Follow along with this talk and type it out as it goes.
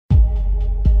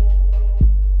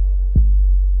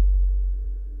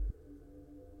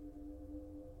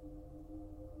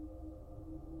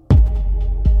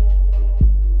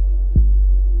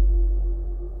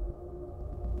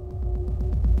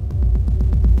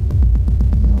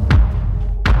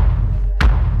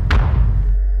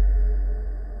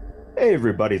Hey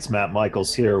everybody, it's Matt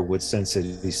Michaels here with Sin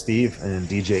City Steve and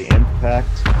DJ Impact.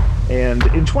 And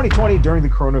in 2020, during the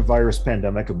coronavirus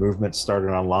pandemic, a movement started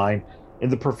online in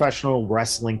the professional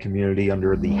wrestling community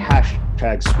under the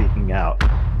hashtag Speaking Out.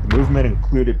 The movement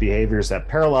included behaviors that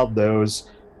paralleled those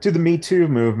to the Me Too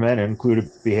movement and included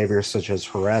behaviors such as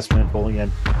harassment,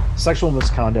 bullying, sexual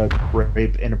misconduct,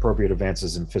 rape, inappropriate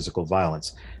advances, and physical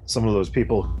violence. Some of those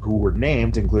people who were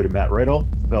named included Matt Riddle,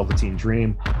 Velveteen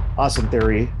Dream, Austin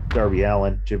Theory, Darby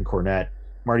Allin, Jim Cornette,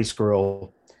 Marty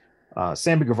Scurll,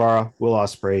 Sammy Guevara, Will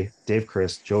Ospreay, Dave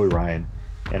Crist, Joey Ryan,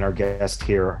 and our guest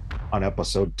here on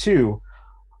episode 2,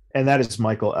 and that is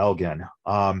Michael Elgin.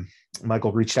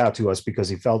 Michael reached out to us because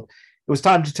he felt it was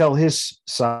time to tell his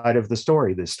side of the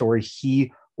story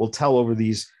he will tell over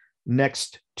these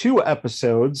next 2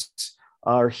 episodes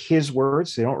are his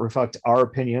words. They don't reflect our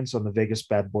opinions on the Vegas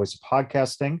Bad Boys of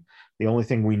podcasting. The only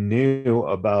thing we knew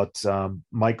about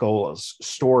Michael's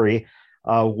story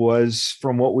was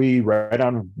from what we read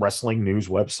on wrestling news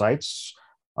websites,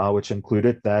 which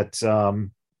included that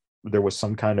there was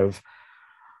some kind of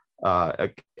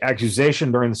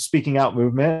accusation during the Speaking Out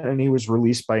movement, and he was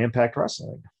released by Impact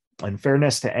Wrestling. In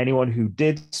fairness to anyone who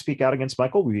did speak out against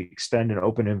Michael, we extend an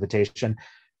open invitation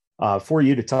for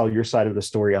you to tell your side of the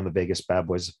story on the Vegas Bad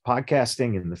Boys of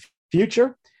podcasting in the future.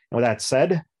 And with that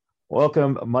said,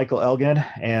 welcome Michael Elgin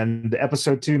and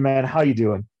episode 2, man. How you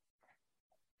doing?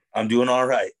 I'm doing all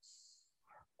right.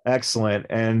 Excellent.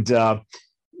 And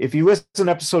if you listen to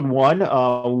episode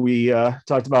 1, we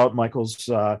talked about Michael's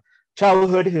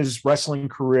childhood, his wrestling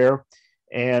career,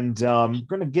 and I'm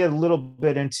going to get a little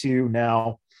bit into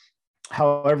now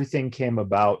how everything came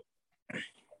about.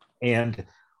 And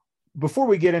before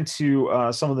we get into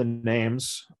some of the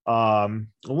names,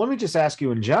 let me just ask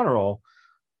you in general,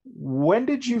 when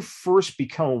did you first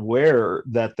become aware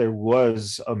that there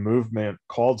was a movement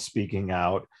called Speaking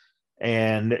Out?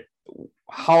 And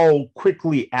how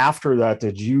quickly after that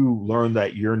did you learn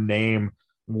that your name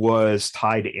was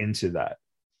tied into that?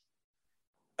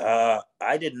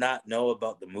 I did not know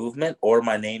about the movement or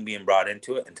my name being brought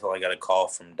into it until I got a call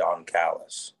from Don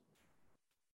Callis.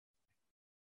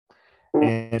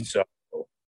 And so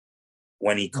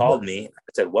when he called me,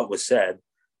 I said, what was said?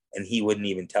 And he wouldn't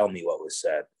even tell me what was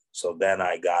said. So then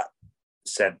I got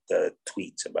sent the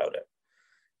tweets about it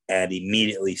and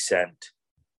immediately sent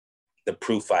the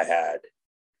proof I had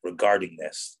regarding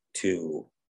this to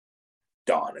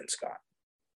Don and Scott.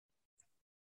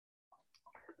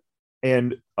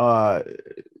 And at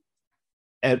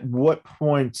what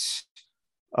point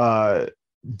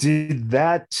did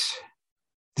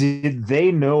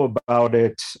they know about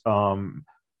it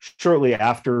shortly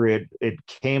after it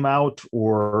came out,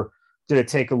 or did it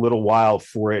take a little while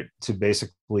for it to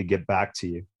basically get back to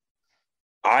you?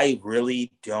 I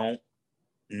really don't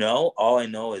know. All I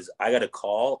know is I got a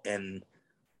call, and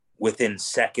within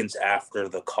seconds after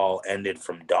the call ended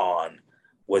from Don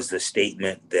was the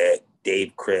statement that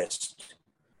Dave Crist,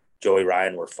 Joey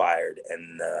Ryan were fired,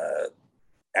 and the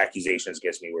accusations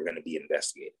against me were going to be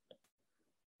investigated.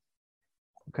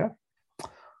 Okay.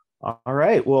 All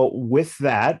right. Well, with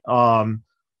that,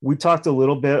 we talked a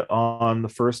little bit on the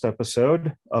first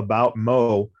episode about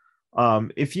Mo.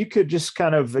 If you could just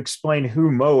kind of explain who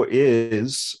Mo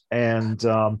is and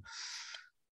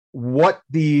what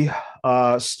the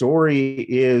story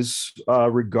is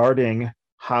regarding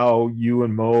how you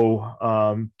and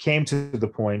Mo came to the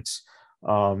point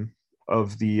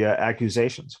of the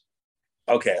accusations.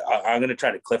 Okay, I'm going to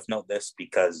try to cliff note this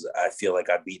because I feel like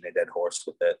I've beaten a dead horse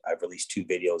with it. I've released 2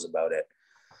 videos about it.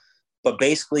 But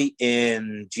basically,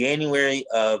 in January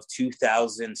of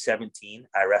 2017,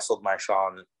 I wrestled my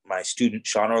student,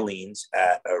 Sean Orleans,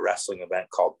 at a wrestling event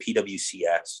called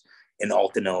PWCS in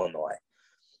Alton, Illinois.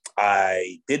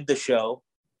 I did the show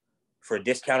for a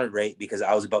discounted rate because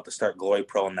I was about to start Glory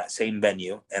Pro in that same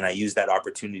venue, and I used that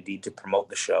opportunity to promote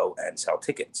the show and sell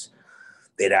tickets.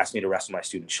 They'd asked me to wrestle my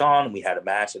student, Sean, and we had a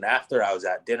match. And after, I was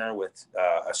at dinner with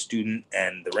a student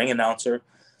and the ring announcer,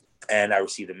 and I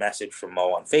received a message from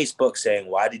Mo on Facebook saying,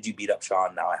 why did you beat up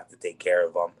Sean? Now I have to take care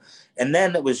of him. And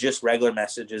then it was just regular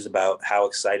messages about how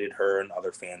excited her and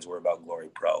other fans were about Glory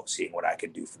Pro, seeing what I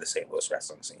could do for the St. Louis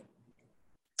wrestling scene.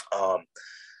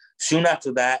 Soon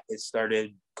after that, it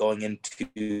started going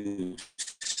into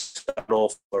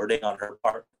subtle flirting on her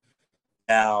part.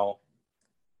 Now,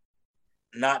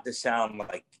 not to sound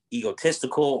like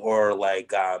egotistical or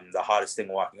like the hottest thing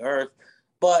walking earth,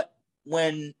 but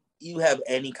when you have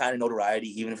any kind of notoriety,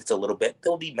 even if it's a little bit,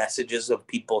 there'll be messages of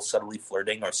people subtly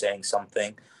flirting or saying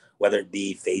something, whether it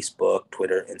be Facebook,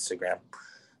 Twitter, Instagram.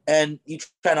 And you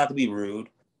try not to be rude.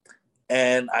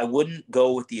 And I wouldn't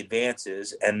go with the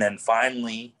advances. And then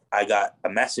finally, I got a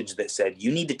message that said,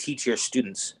 you need to teach your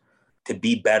students to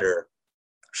be better.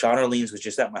 Sean Orleans was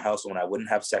just at my house when I wouldn't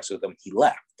have sex with him. He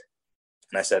left.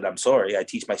 And I said, I'm sorry. I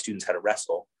teach my students how to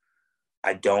wrestle.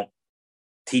 I don't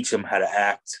teach them how to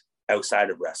act outside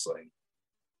of wrestling.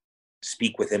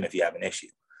 Speak with him if you have an issue.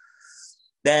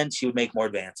 Then she would make more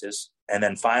advances. And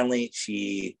then finally,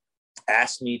 she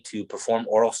asked me to perform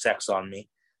oral sex on me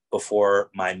before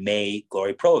my May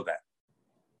Glory Pro event.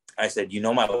 I said,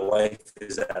 my wife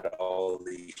is at all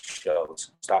these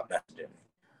shows. Stop messaging me.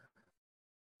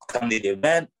 Come to the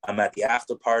event. I'm at the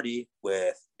after party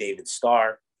with David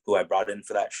Starr, who I brought in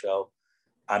for that show.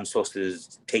 I'm supposed to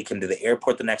take him to the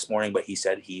airport the next morning, but he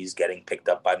said he's getting picked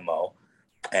up by Mo,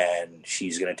 and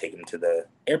she's going to take him to the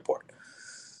airport.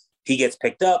 He gets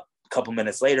picked up. A couple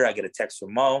minutes later, I get a text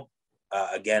from Mo,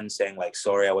 again saying, like,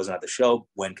 sorry, I wasn't at the show.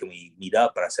 When can we meet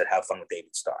up? And I said, have fun with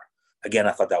David Starr. Again,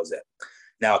 I thought that was it.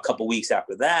 Now, a couple weeks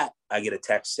after that, I get a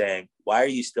text saying, why are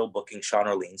you still booking Sean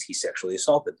Orleans? He sexually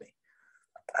assaulted me.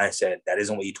 I said, that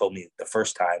isn't what you told me the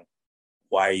first time.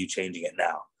 Why are you changing it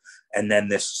now? And then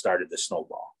this started the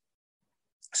snowball.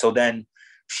 So then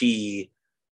she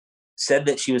said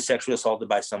that she was sexually assaulted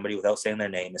by somebody without saying their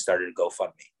name and started a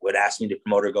GoFundMe. Would ask me to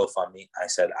promote her GoFundMe. I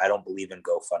said, I don't believe in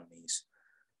GoFundMes.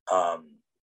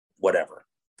 Whatever.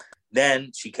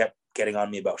 Then she kept getting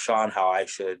on me about Sean, how I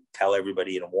should tell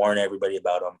everybody and warn everybody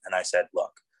about him. And I said,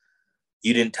 look,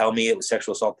 you didn't tell me it was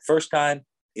sexual assault the first time.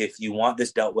 If you want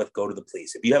this dealt with, go to the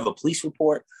police. If you have a police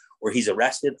report where he's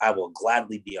arrested, I will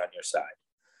gladly be on your side.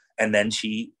 And then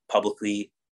she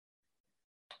publicly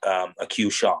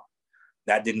accused Sean.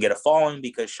 That didn't get a following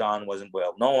because Sean wasn't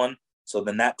well known. So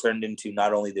then that turned into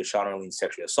not only did Sean Orleans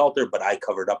sexually assault her, but I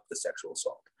covered up the sexual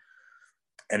assault.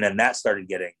 And then that started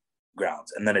getting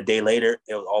grounds. And then a day later,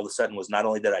 it was, all of a sudden was not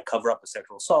only did I cover up a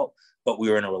sexual assault, but we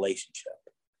were in a relationship.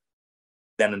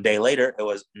 Then a day later, it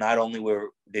was not only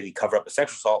did he cover up a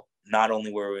sexual assault, not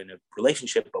only were we in a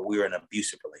relationship, but we were in an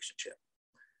abusive relationship.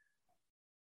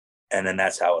 And then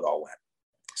that's how it all went.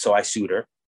 So I sued her,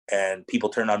 and people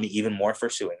turned on me even more for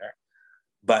suing her.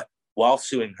 But while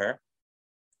suing her,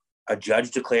 a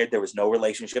judge declared there was no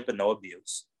relationship and no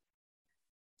abuse.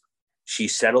 She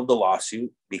settled the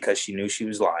lawsuit because she knew she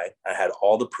was lying. I had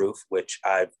all the proof, which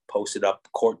I've posted up,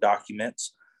 court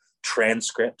documents,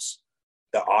 transcripts.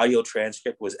 The audio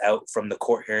transcript was out from the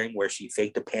court hearing where she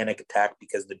faked a panic attack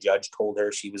because the judge told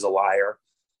her she was a liar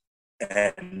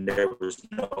and there was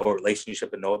no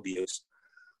relationship and no abuse.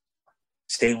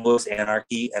 St. Louis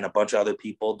Anarchy and a bunch of other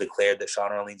people declared that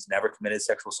Sean Orleans never committed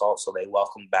sexual assault, so they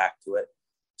welcomed back to it.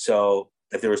 So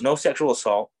if there was no sexual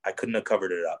assault, I couldn't have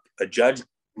covered it up. A judge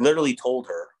literally told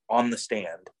her on the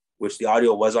stand, which the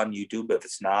audio was on YouTube, but if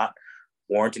it's not,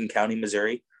 Warrenton County,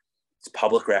 Missouri, it's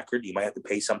public record. You might have to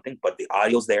pay something, but the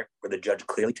audio's there where the judge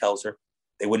clearly tells her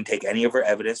they wouldn't take any of her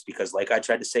evidence because, like I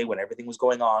tried to say when everything was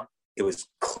going on, it was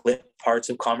clip parts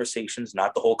of conversations,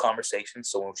 not the whole conversation.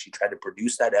 So when she tried to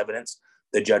produce that evidence,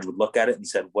 the judge would look at it and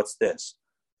said, what's this?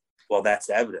 Well, that's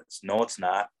the evidence. No, it's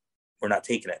not. We're not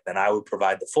taking it. Then I would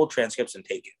provide the full transcripts and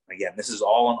take it. Again, this is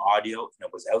all on audio, and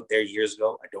it was out there years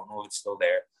ago. I don't know if it's still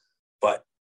there, but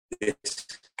this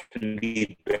can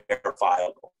be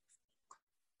verifiable.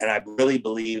 And I really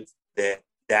believe that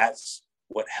that's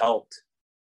what helped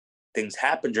things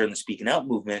happen during the speaking out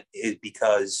movement, is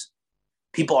because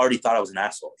people already thought I was an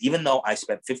asshole. Even though I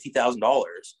spent $50,000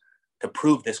 to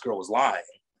prove this girl was lying,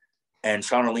 and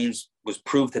Sean Orleans was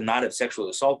proved to not have sexually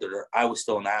assaulted her, I was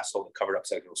still an asshole that covered up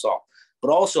sexual assault. But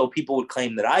also people would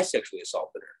claim that I sexually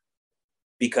assaulted her,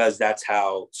 because that's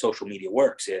how social media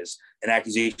works, is an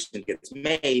accusation gets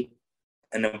made,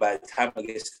 and then by the time it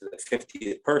gets to the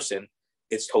 50th person,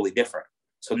 it's totally different.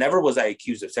 So never was I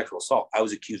accused of sexual assault. I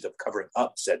was accused of covering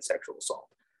up said sexual assault.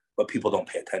 But people don't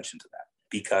pay attention to that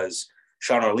because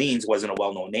Sean Orleans wasn't a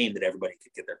well-known name that everybody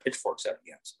could get their pitchforks out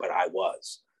against, but I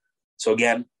was. So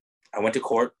again, I went to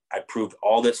court. I proved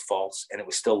all this false, and it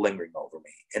was still lingering over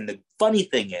me. And the funny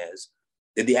thing is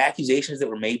that the accusations that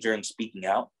were made during speaking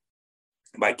out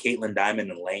by Caitlin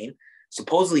Diamond and Lane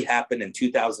supposedly happened in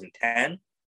 2010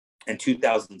 and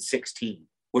 2016,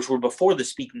 which were before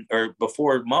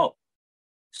before Mo.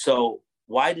 So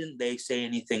why didn't they say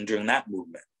anything during that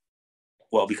movement?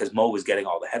 Well, because Mo was getting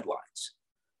all the headlines.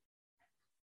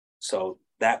 So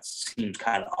that seems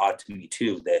kind of odd to me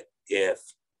too, that if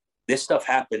this stuff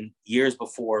happened years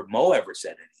before Mo ever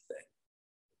said anything,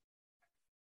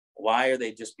 why are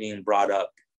they just being brought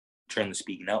up during the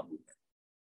speaking out movement?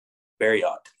 Very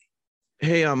odd to me.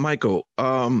 Hey, Michael.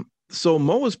 So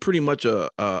Mo was pretty much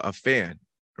a fan,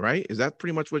 right? Is that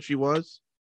pretty much what she was?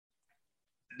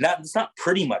 That's not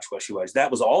pretty much what she was. That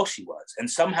was all she was. And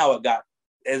somehow it got,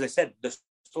 as I said, the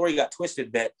story got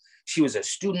twisted that she was a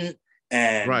student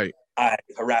and I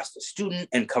harassed a student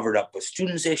and covered up a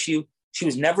student's issue. She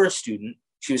was never a student.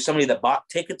 She was somebody that bought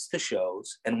tickets to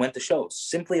shows and went to shows.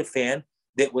 Simply a fan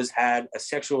that had a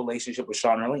sexual relationship with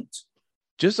Sean Orleans.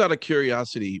 Just out of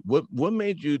curiosity, what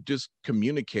made you just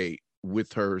communicate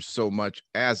with her so much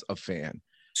as a fan?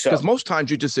 Because most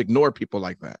times you just ignore people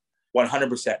like that.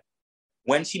 100%.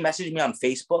 When she messaged me on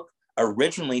Facebook,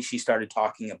 originally she started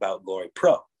talking about Glory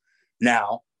Pro.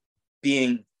 Now,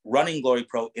 running Glory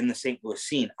Pro in the St. Louis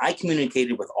scene, I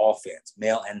communicated with all fans,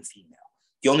 male and female.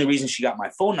 The only reason she got my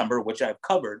phone number, which I've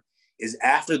covered, is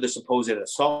after the supposed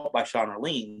assault by Sean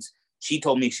Orleans, she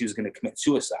told me she was going to commit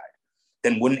suicide,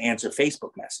 then wouldn't answer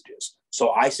Facebook messages.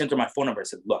 So I sent her my phone number. I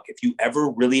said, look, if you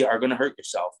ever really are going to hurt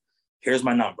yourself, here's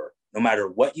my number. No matter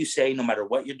what you say, no matter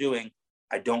what you're doing,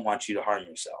 I don't want you to harm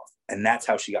yourself. And that's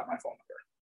how she got my phone number,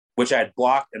 which I had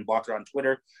blocked her on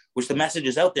Twitter, which the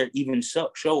messages out there even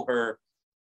show her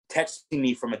texting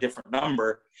me from a different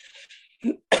number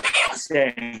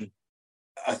saying,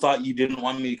 I thought you didn't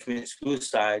want me to commit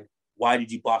suicide. Why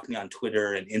did you block me on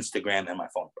Twitter and Instagram and my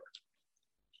phone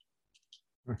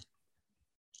number?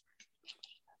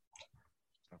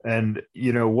 And,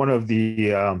 one of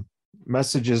the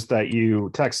messages that you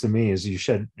texted me is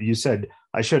you said,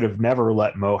 I should have never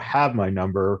let Mo have my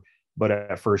number. But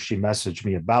at first she messaged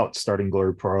me about starting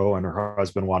Glory Pro and her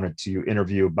husband wanted to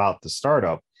interview about the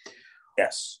startup.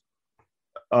 Yes.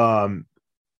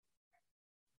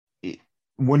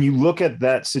 When you look at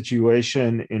that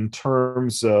situation in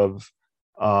terms of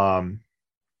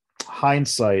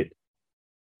hindsight,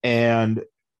 and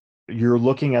you're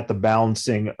looking at the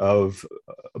balancing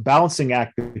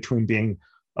act between being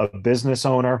a business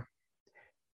owner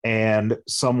and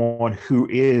someone who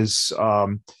is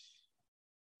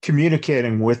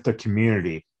communicating with the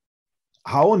community,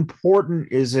 how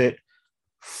important is it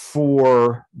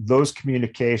for those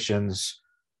communications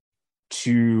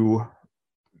to,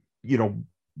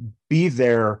 be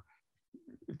there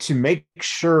to make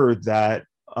sure that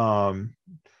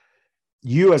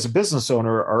you as a business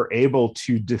owner are able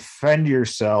to defend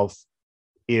yourself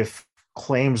if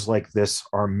claims like this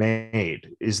are made?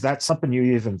 Is that something you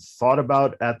even thought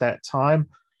about at that time?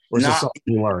 Or is this something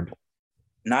you learned?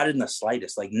 Not in the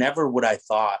slightest. Like, never would I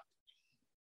thought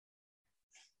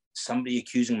somebody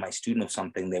accusing my student of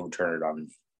something, they would turn it on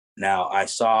me. Now, I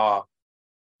saw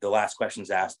the last questions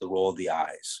asked, the roll of the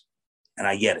eyes. And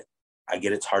I get it.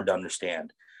 It's hard to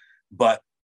understand. But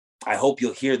I hope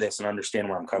you'll hear this and understand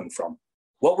where I'm coming from.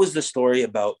 What was the story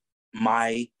about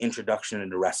my introduction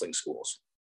into wrestling schools?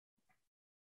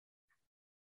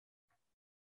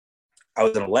 I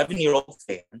was an 11-year-old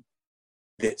fan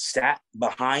that sat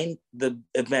behind the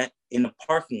event in the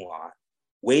parking lot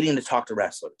waiting to talk to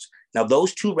wrestlers. Now,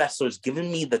 those two wrestlers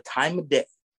giving me the time of day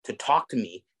to talk to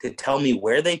me, to tell me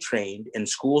where they trained and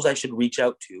schools I should reach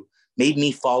out to, made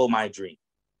me follow my dream.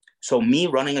 So me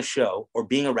running a show or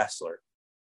being a wrestler,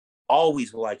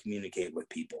 always will I communicate with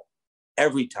people,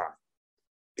 every time.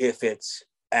 If it's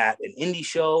at an indie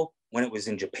show, when it was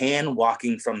in Japan,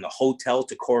 walking from the hotel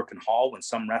to Corcoran Hall, when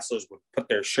some wrestlers would put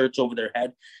their shirts over their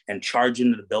head and charge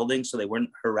into the building so they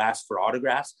weren't harassed for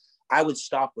autographs, I would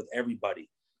stop with everybody.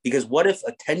 Because what if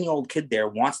a 10-year-old kid there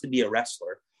wants to be a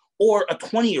wrestler, or a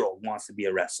 20-year-old wants to be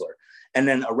a wrestler, and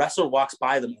then a wrestler walks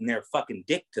by them and they're a fucking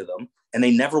dick to them and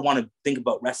they never want to think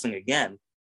about wrestling again?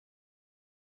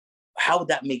 How would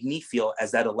that make me feel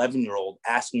as that 11-year-old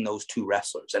asking those two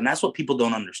wrestlers? And that's what people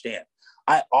don't understand.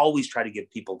 I always try to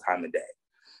give people time of day.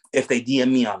 If they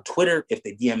DM me on Twitter, if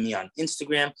they DM me on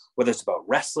Instagram, whether it's about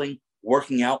wrestling,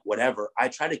 working out, whatever, I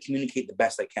try to communicate the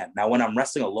best I can. Now, when I'm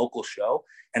wrestling a local show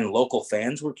and local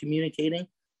fans were communicating,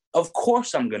 of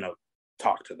course I'm going to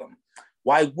talk to them.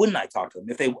 Why wouldn't I talk to them?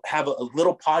 If they have a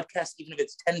little podcast, even if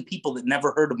it's 10 people that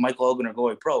never heard of Michael Elgin or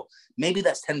Glory Pro, maybe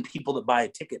that's 10 people that buy a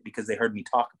ticket because they heard me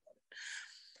talk about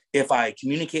it. If I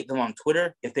communicate them on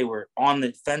Twitter, if they were on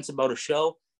the fence about a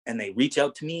show and they reach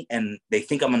out to me and they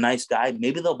think I'm a nice guy,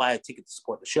 maybe they'll buy a ticket to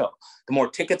support the show. The more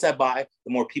tickets I buy,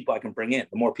 the more people I can bring in.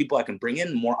 The more people I can bring in,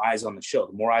 the more eyes on the show.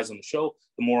 The more eyes on the show,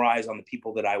 the more eyes on the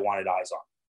people that I wanted eyes on.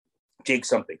 Jake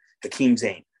Something, Hakeem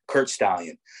Zane, Kurt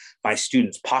Stallion, my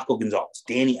students, Paco Gonzalez,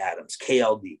 Danny Adams,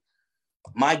 KLD.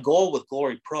 My goal with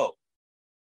Glory Pro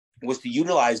was to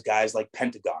utilize guys like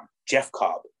Pentagon, Jeff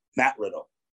Cobb, Matt Riddle,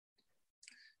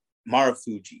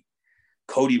 Marufuji,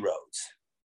 Cody Rhodes,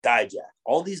 Dijak.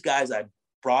 All these guys I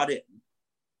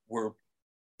were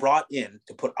brought in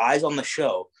to put eyes on the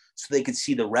show so they could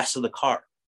see the rest of the card.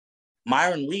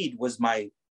 Myron Reed was my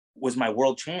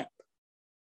world champ.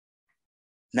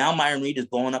 Now Myron Reed is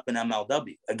blowing up in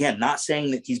MLW. Again, not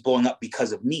saying that he's blowing up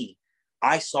because of me,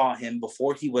 I saw him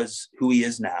before he was who he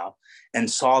is now, and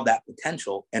saw that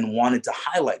potential and wanted to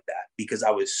highlight that because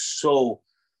I was so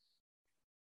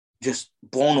just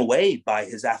blown away by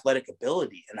his athletic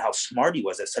ability and how smart he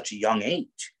was at such a young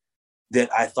age that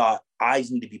I thought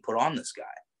eyes need to be put on this guy.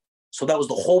 So that was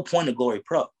the whole point of Glory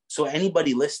Pro. So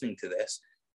anybody listening to this,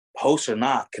 host or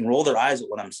not, can roll their eyes at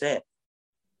what I'm saying.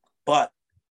 But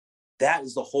that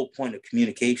is the whole point of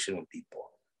communication with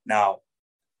people. Now,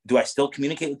 do I still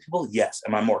communicate with people? Yes.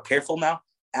 Am I more careful now?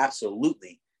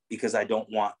 Absolutely, because I don't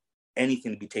want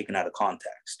anything to be taken out of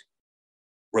context.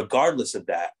 Regardless of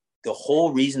that, the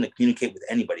whole reason to communicate with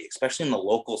anybody, especially in the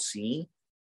local scene,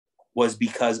 was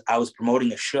because I was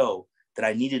promoting a show that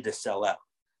I needed to sell out.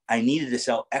 I needed to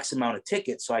sell X amount of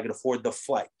tickets so I could afford the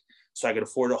flight, so I could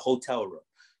afford a hotel room,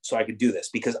 so I could do this,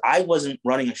 because I wasn't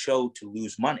running a show to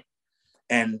lose money.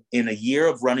 And in a year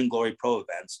of running Glory Pro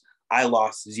events, I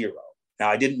lost zero. Now,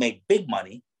 I didn't make big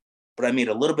money, but I made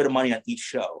a little bit of money on each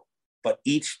show. But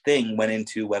each thing went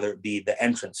into, whether it be the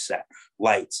entrance set,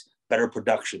 lights, better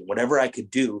production, whatever I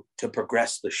could do to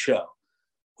progress the show,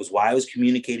 was why I was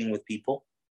communicating with people,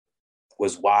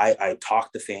 was why I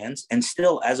talked to fans. And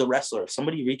still, as a wrestler, if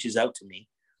somebody reaches out to me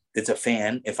that's a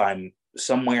fan, if I'm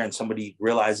somewhere and somebody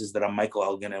realizes that I'm Michael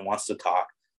Elgin and wants to talk,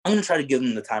 I'm going to try to give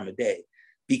them the time of day,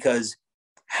 because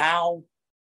how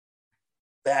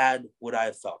bad would I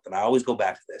have felt? And I always go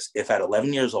back to this. If at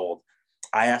 11 years old,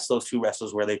 I asked those two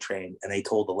wrestlers where they trained and they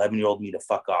told 11-year-old me to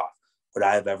fuck off, would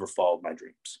I have ever followed my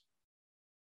dreams?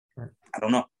 I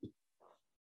don't know.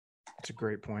 That's a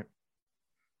great point.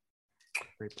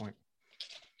 Great point.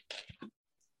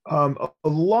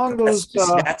 Along those,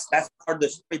 that's part of the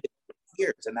story that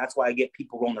years, and that's why I get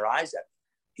people rolling their eyes at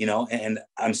me, And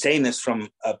I'm saying this from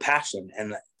a passion,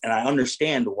 and I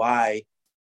understand why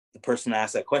the person that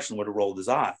asked that question would have rolled his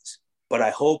eyes. But I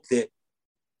hope that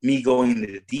me going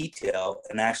into the detail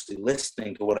and actually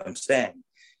listening to what I'm saying,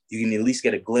 you can at least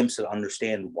get a glimpse and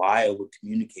understand why I would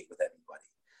communicate with anybody.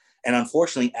 And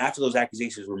unfortunately, after those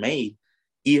accusations were made,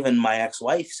 even my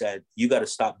ex-wife said, you got to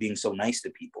stop being so nice to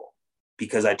people,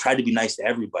 because I tried to be nice to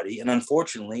everybody. And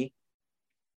unfortunately,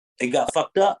 it got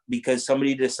fucked up because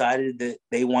somebody decided that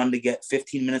they wanted to get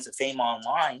 15 minutes of fame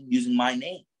online using my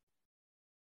name.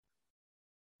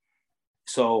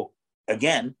 So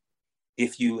again,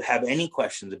 if you have any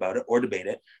questions about it or debate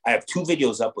it, I have 2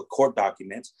 videos up with court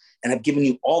documents and I've given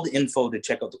you all the info to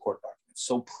check out the court documents.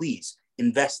 So please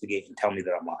investigate and tell me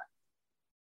that I'm lying.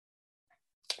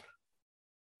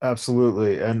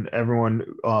 Absolutely. And everyone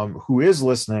who is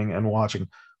listening and watching,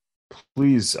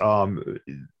 please,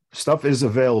 stuff is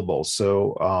available.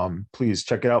 So please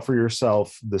check it out for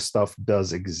yourself. This stuff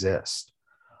does exist.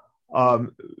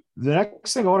 The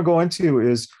next thing I want to go into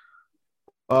is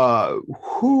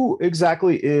who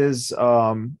exactly is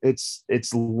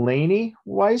it's Lainey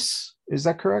Weiss, is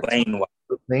that correct?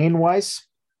 Lane Weiss.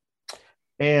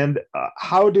 And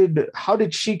how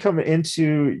did she come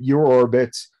into your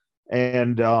orbit?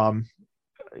 And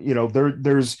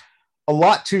there's a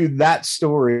lot to that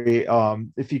story.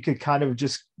 If you could kind of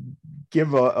just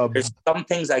give there's some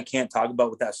things I can't talk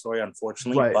about with that story,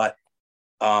 unfortunately, right.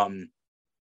 But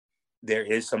there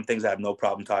is some things I have no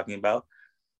problem talking about.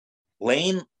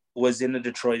 Lane was in the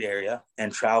Detroit area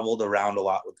and traveled around a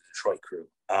lot with the Detroit crew.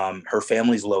 Her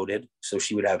family's loaded, so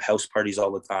she would have house parties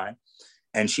all the time,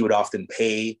 and she would often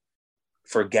pay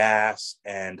for gas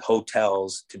and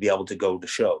hotels to be able to go to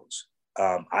shows.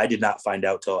 I did not find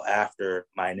out till after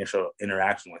my initial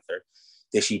interaction with her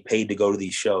that she paid to go to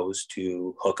these shows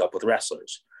to hook up with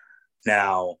wrestlers.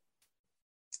 Now,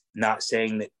 not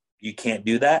saying that you can't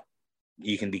do that.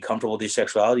 You can be comfortable with your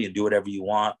sexuality and do whatever you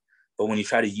want. But when you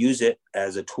try to use it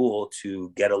as a tool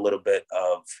to get a little bit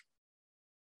of,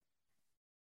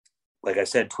 like I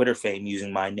said, Twitter fame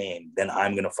using my name, then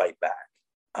I'm going to fight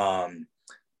back.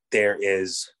 There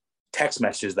is text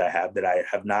messages that I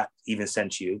have not even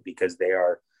sent you because they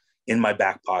are in my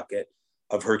back pocket,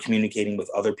 of her communicating with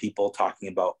other people, talking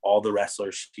about all the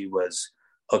wrestlers she was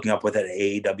hooking up with at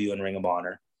AEW and Ring of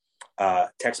Honor.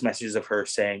 Text messages of her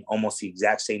saying almost the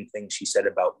exact same thing she said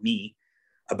about me,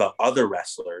 about other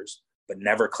wrestlers, but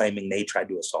never claiming they tried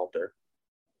to assault her.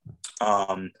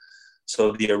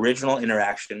 So the original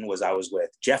interaction was I was with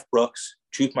Jeff Brooks,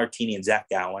 Truth Martini, and Zach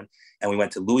Gowen, and we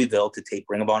went to Louisville to tape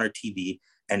Ring of Honor TV,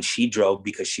 and she drove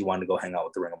because she wanted to go hang out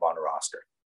with the Ring of Honor roster.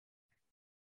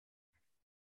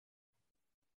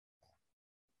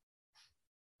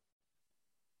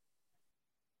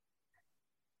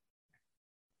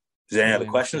 Is there any other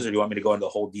questions, or do you want me to go into the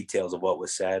whole details of what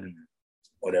was said and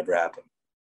whatever happened?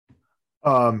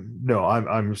 No,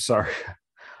 I'm sorry.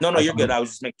 No, you're good. I was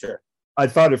just making sure. I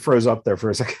thought it froze up there for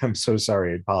a second. I'm so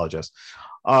sorry. I apologize.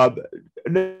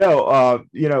 No,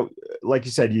 like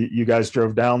you said, you guys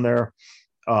drove down there.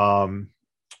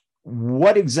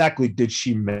 What exactly did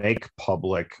she make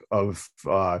public of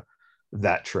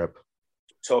that trip?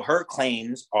 So her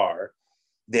claims are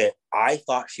that I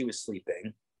thought she was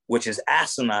sleeping, which is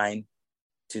asinine.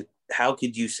 How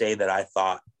could you say that I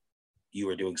thought you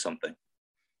were doing something,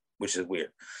 which is weird.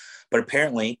 But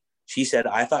apparently she said,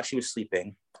 I thought she was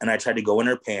sleeping and I tried to go in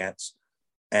her pants.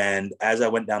 And as I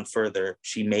went down further,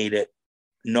 she made it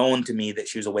known to me that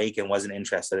she was awake and wasn't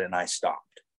interested, and I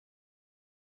stopped.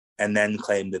 And then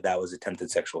claimed that was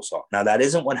attempted sexual assault. Now, that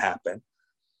isn't what happened,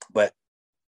 but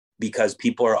because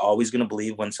people are always going to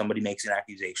believe when somebody makes an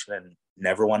accusation and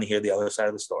never want to hear the other side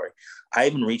of the story. I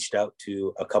even reached out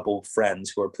to a couple of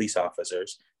friends who are police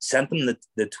officers, sent them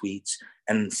the tweets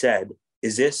and said,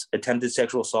 is this attempted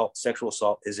sexual assault? Sexual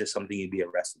assault, is this something you'd be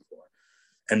arrested for?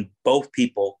 And both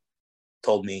people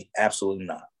told me, absolutely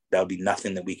not. That would be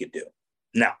nothing that we could do.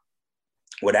 Now,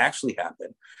 what actually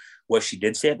happened was she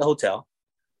did stay at the hotel.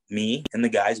 Me and the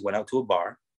guys went out to a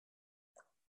bar.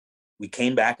 We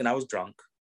came back and I was drunk.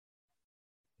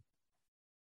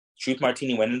 Truth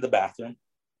Martini went into the bathroom.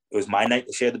 It was my night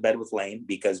to share the bed with Lane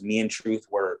because me and Truth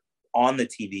were on the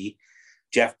TV.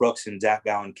 Jeff Brooks and Zach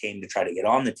Gowan came to try to get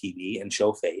on the TV and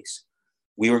show face.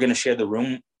 We were going to share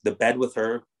the bed with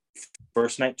her.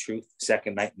 First night Truth,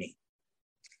 second night me.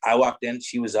 I walked in,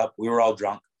 she was up, we were all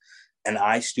drunk. And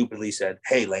I stupidly said,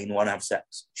 hey, Lane, want to have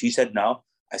sex? She said no.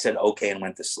 I said, okay, and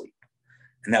went to sleep.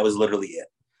 And that was literally it.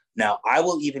 Now, I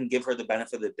will even give her the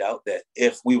benefit of the doubt that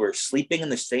if we were sleeping in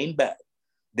the same bed,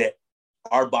 that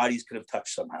our bodies could have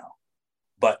touched somehow.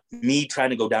 But me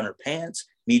trying to go down her pants,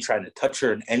 me trying to touch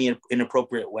her in any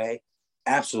inappropriate way,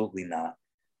 absolutely not.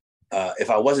 If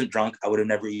I wasn't drunk, I would have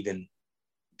never even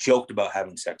joked about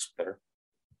having sex with her.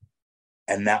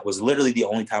 And that was literally the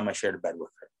only time I shared a bed with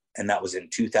her. And that was in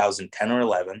 2010 or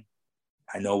 11.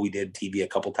 I know we did TV a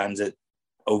couple times at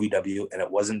OVW, and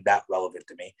it wasn't that relevant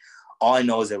to me. All I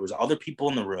know is there was other people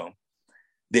in the room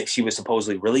that she was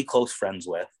supposedly really close friends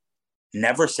with.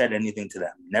 Never said anything to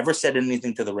them. Never said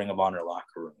anything to the Ring of Honor locker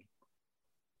room.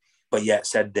 But yet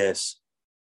said this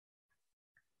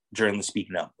during the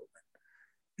Speaking Out movement.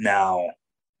 Now,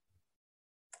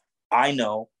 I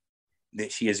know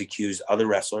that she has accused other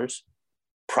wrestlers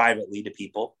privately to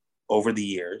people over the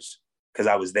years, because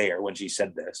I was there when she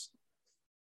said this,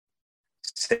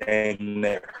 saying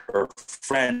that her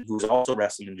friend, who was also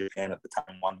wrestling in Japan at the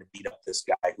time, wanted to beat up this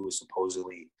guy who was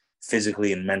supposedly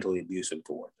physically and mentally abusive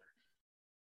towards her.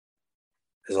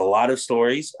 There's a lot of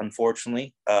stories,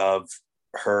 unfortunately, of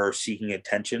her seeking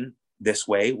attention this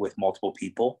way with multiple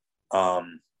people.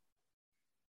 And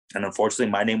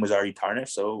unfortunately, my name was already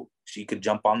tarnished, so she could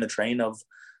jump on the train of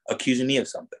accusing me of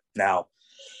something. Now,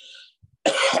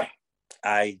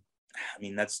 I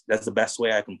mean, that's the best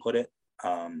way I can put it.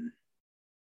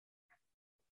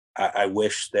 I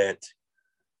wish that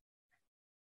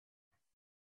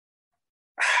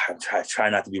I try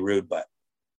not to be rude, but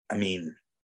I mean,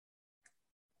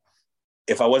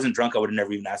 if I wasn't drunk, I would have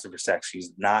never even asked her for sex.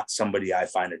 She's not somebody I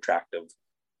find attractive.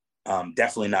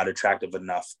 Definitely not attractive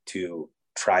enough to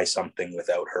try something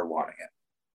without her wanting it.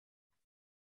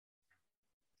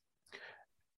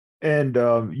 And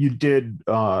you did,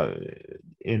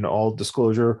 in all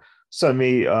disclosure, send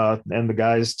me and the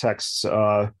guys texts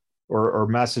or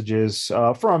messages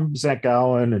from Zach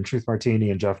Gowan and Truth Martini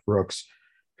and Jeff Brooks,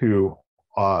 who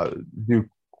do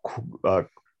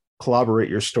collaborate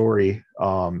your story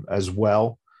as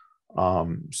well.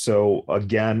 So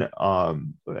again,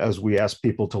 as we ask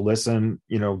people to listen,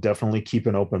 definitely keep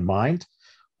an open mind,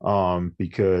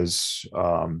 because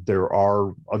there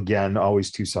are, again, always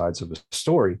two sides of a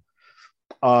story.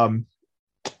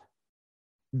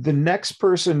 The next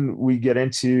person we get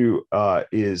into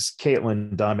is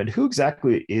Caitlin Diamond. Who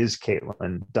exactly is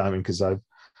Caitlin Diamond? Because I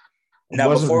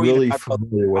wasn't really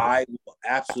familiar with. I will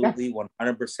absolutely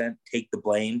 100% take the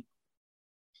blame.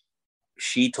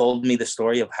 She told me the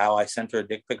story of how I sent her a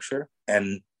dick picture,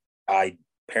 and I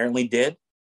apparently did.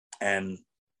 And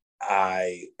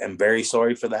I am very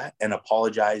sorry for that and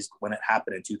apologized when it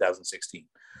happened in 2016.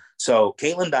 So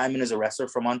Caitlin Diamond is a wrestler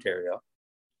from Ontario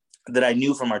that I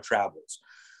knew from our travels.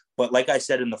 But like I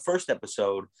said in the first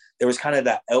episode, there was kind of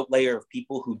that outlayer of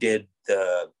people who did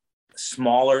the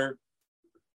smaller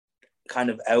kind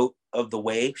of out of the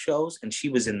way shows, and she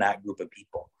was in that group of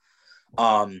people.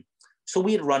 So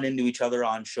we had run into each other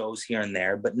on shows here and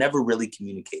there, but never really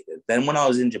communicated. Then when I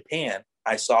was in Japan,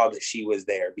 I saw that she was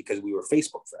there because we were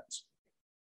Facebook friends.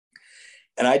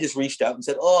 And I just reached out and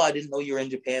said, oh, I didn't know you were in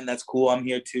Japan. That's cool. I'm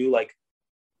here too. Like,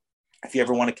 if you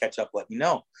ever want to catch up, let me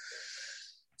know.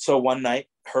 So one night,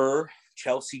 her,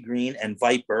 Chelsea Green, and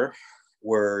Viper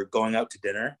were going out to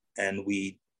dinner, and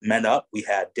we met up. We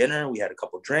had dinner, we had a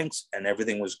couple drinks, and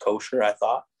everything was kosher, I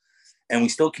thought. And we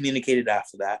still communicated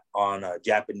after that on a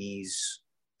Japanese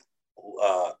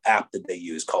app that they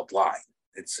use called Line.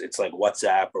 It's like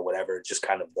WhatsApp or whatever. It's just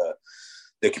kind of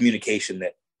the communication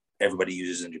that everybody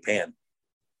uses in Japan.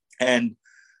 And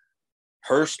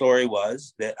her story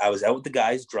was that I was out with the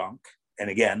guys drunk. And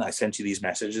again, I sent you these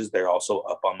messages. They're also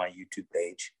up on my YouTube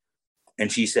page.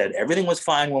 And she said, everything was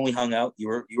fine when we hung out. You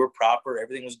were proper.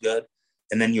 Everything was good.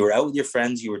 And then you were out with your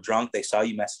friends. You were drunk. They saw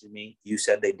you message me. You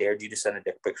said they dared you to send a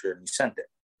dick picture, and you sent it.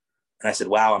 And I said,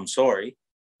 wow, I'm sorry.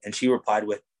 And she replied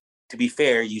with, to be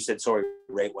fair, you said sorry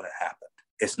right when it happened.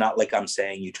 It's not like I'm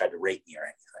saying you tried to rape me or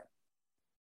anything.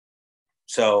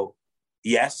 So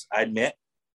yes, I admit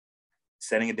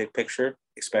sending a dick picture,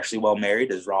 especially while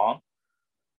married, is wrong.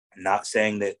 I'm not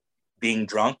saying that being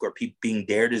drunk or being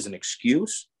dared is an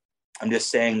excuse. I'm just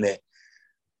saying that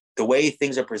the way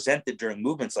things are presented during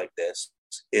movements like this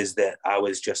is that I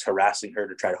was just harassing her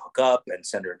to try to hook up and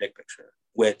send her a dick picture,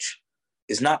 which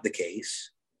is not the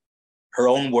case. Her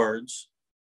own words,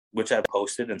 which I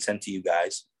posted and sent to you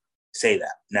guys, say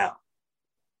that. Now,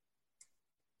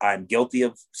 I'm guilty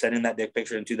of sending that dick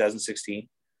picture in 2016.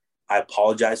 I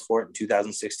apologized for it in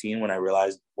 2016 when I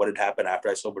realized what had happened after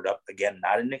I sobered up. Again,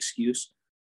 not an excuse,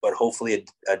 but hopefully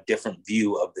a different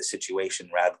view of the situation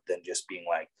rather than just being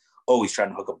like, oh, he's trying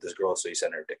to hook up with this girl, so he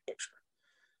sent her a dick picture.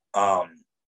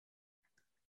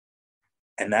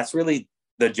 And that's really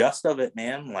the gist of it,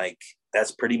 man. Like,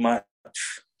 that's pretty much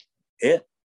it.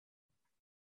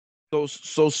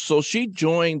 So she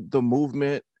joined the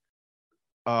movement,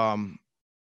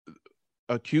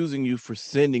 accusing you for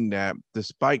sending that,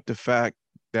 despite the fact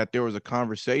that there was a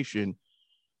conversation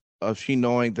of she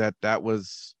knowing that that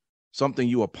was something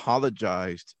you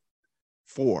apologized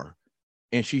for.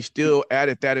 And she still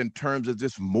added that in terms of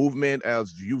this movement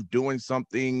as you doing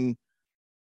something.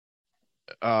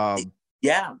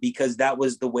 Yeah, because that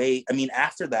was the way. I mean,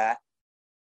 after that,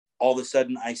 all of a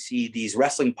sudden I see these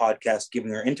wrestling podcasts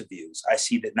giving her interviews. I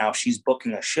see that now she's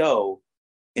booking a show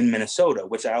in Minnesota,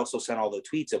 which I also sent all the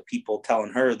tweets of people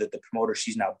telling her that the promoter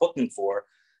she's now booking for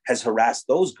has harassed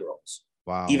those girls.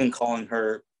 Wow. Even calling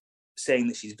her, saying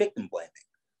that she's victim blaming.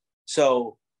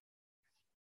 So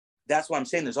that's why I'm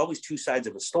saying there's always two sides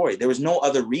of a story. There was no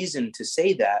other reason to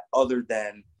say that other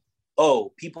than,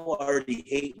 oh, people already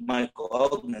hate Michael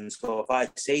Elgin, so if I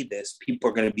say this, people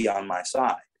are going to be on my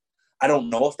side. I don't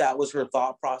know if that was her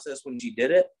thought process when she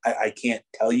did it. I can't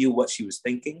tell you what she was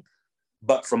thinking.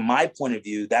 But from my point of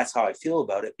view, that's how I feel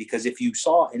about it. Because if you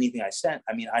saw anything I sent,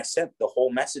 I mean, I sent the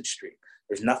whole message stream.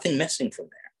 There's nothing missing from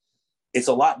there. It's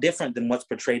a lot different than what's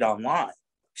portrayed online.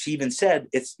 She even said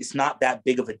it's not that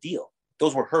big of a deal.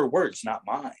 Those were her words, not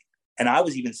mine. And I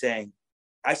was even saying,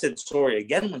 I said sorry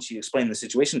again when she explained the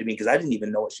situation to me, because I didn't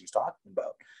even know what she was talking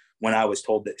about when I was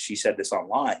told that she said this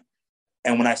online.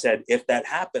 And when I said, if that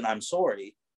happened, I'm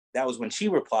sorry, that was when she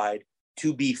replied,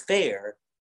 to be fair,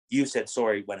 you said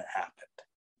sorry when it happened.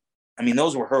 I mean,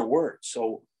 those were her words.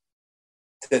 So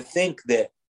to think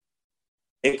that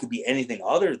it could be anything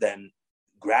other than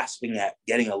grasping at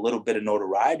getting a little bit of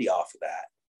notoriety off of that,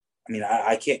 I mean,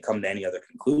 I can't come to any other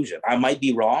conclusion. I might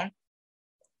be wrong,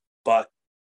 but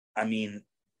I mean,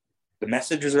 the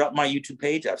messages are up my YouTube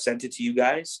page. I've sent it to you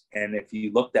guys. And if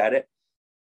you looked at it,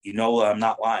 you know I'm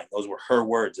not lying. Those were her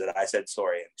words that I said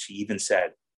sorry. And she even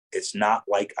said, it's not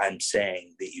like I'm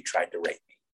saying that you tried to rape me.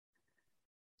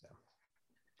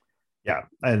 Yeah,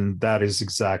 and that is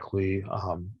exactly,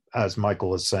 as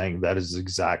Michael is saying, that is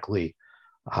exactly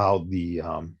how the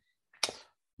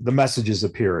messages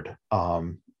appeared.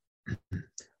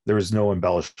 There is no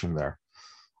embellishing there.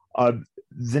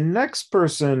 The next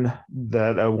person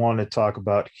that I want to talk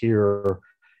about here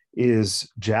is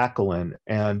Jacqueline.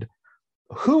 And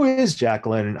who is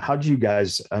Jacqueline, and how did you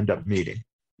guys end up meeting?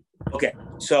 Okay,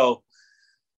 so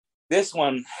this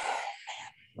one,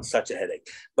 such a headache.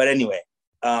 But anyway,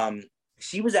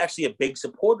 she was actually a big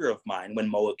supporter of mine when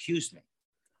Mo accused me.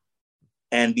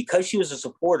 And because she was a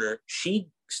supporter, she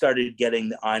started getting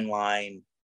the online.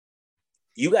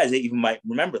 You guys even might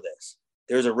remember this.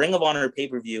 There was a Ring of Honor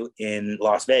pay-per-view in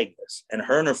Las Vegas, and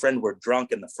her and her friend were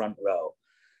drunk in the front row.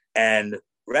 And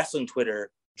wrestling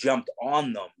Twitter jumped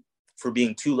on them for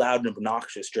being too loud and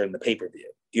obnoxious during the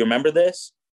pay-per-view. Do you remember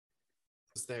this?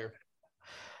 Was there?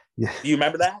 Yeah. Do you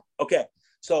remember that? Okay.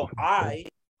 So I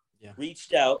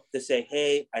reached out to say,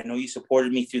 hey, I know you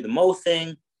supported me through the Mo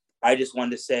thing. I just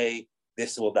wanted to say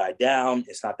this will die down.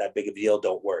 It's not that big of a deal.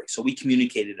 Don't worry. So we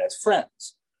communicated as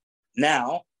friends.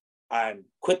 Now, I'm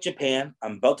quit Japan.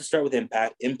 I'm about to start with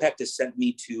Impact. Impact has sent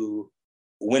me to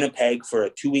Winnipeg for a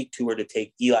 2-week tour to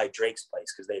take Eli Drake's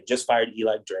place because they had just fired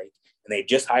Eli Drake and they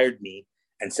just hired me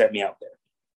and sent me out there.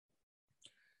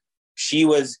 She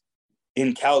was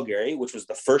in Calgary, which was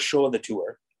the first show of the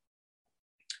tour.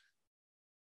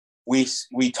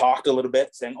 We talked a little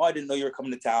bit saying, I didn't know you were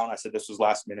coming to town. I said, this was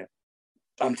last minute.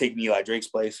 I'm taking Eli Drake's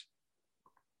place.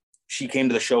 She came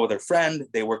to the show with her friend.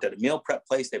 They worked at a meal prep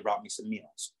place. They brought me some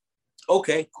meals.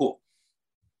 Okay, cool.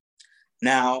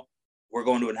 Now we're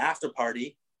going to an after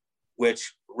party,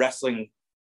 which wrestling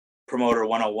promoter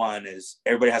 101 is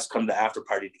everybody has to come to the after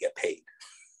party to get paid,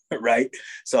 right?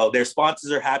 So their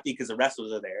sponsors are happy because the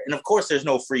wrestlers are there. And of course, there's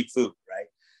no free food, right?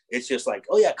 It's just like,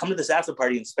 oh yeah, come to this after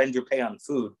party and spend your pay on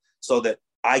food so that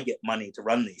I get money to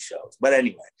run these shows. But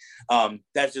anyway,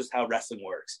 that's just how wrestling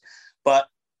works. But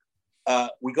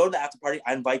we go to the after party.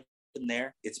 I invite them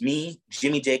there. It's me,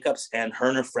 Jimmy Jacobs, and her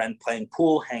and her friend playing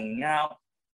pool, hanging out.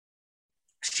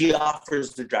 She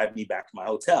offers to drive me back to my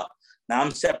hotel. Now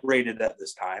I'm separated at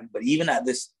this time, but even at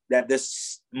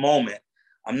this moment,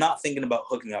 I'm not thinking about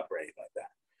hooking up or anything like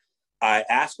that.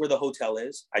 I ask where the hotel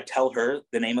is. I tell her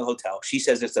the name of the hotel. She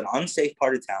says it's an unsafe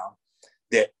part of town,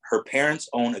 that her parents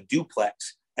own a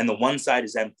duplex and the one side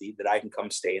is empty, that I can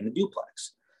come stay in the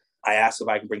duplex. I asked if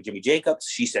I can bring Jimmy Jacobs.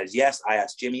 She says yes. I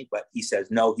asked Jimmy, but he says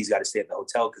no, he's got to stay at the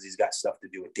hotel because he's got stuff to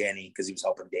do with Danny because he was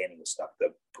helping Danny with stuff, the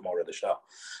promoter of the show. I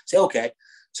say, okay.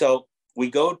 So we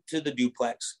go to the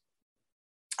duplex.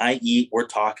 I eat. We're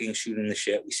talking, shooting the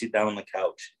shit. We sit down on the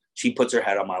couch. She puts her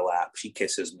head on my lap. She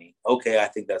kisses me. Okay, I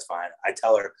think that's fine. I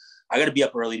tell her I got to be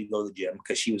up early to go to the gym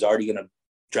because she was already going to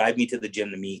drive me to the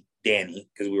gym to meet Danny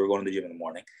because we were going to the gym in the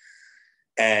morning.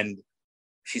 And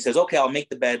she says, okay, I'll make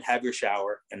the bed, have your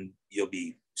shower, and you'll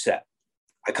be set.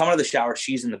 I come out of the shower.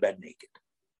 She's in the bed naked.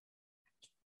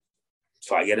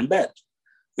 So I get in bed.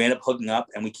 We end up hooking up,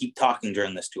 and we keep talking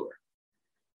during this tour.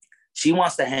 She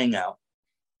wants to hang out.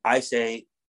 I say,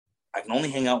 I can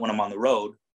only hang out when I'm on the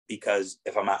road because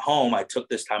if I'm at home, I took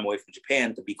this time away from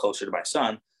Japan to be closer to my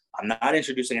son. I'm not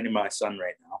introducing any of my son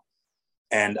right now.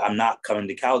 And I'm not coming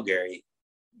to Calgary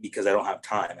because I don't have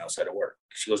time outside of work.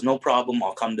 She goes, no problem.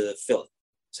 I'll come to Philly.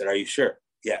 I said, are you sure?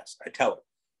 Yes. I tell her,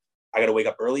 I got to wake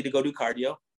up early to go do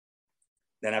cardio.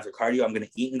 Then after cardio, I'm going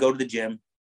to eat and go to the gym.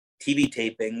 TV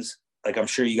tapings, like I'm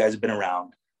sure you guys have been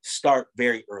around, start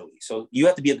very early. So you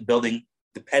have to be at the building,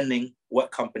 depending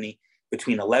what company,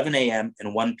 between 11 a.m.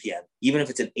 and 1 p.m., even if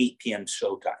it's an 8 p.m.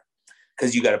 showtime,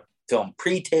 because you got to film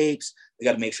pre-tapes. They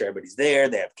got to make sure everybody's there.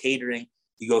 They have catering.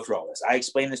 You go through all this. I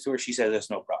explain this to her. She says, that's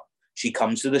no problem. She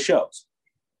comes to the shows.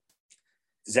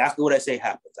 Exactly what I say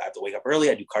happens. I have to wake up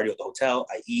early. I do cardio at the hotel.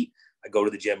 I eat. I go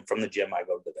to the gym. From the gym, I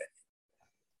go to the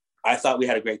venue. I thought we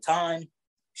had a great time.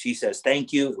 She says,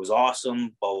 thank you. It was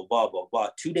awesome, blah, blah, blah, blah, blah.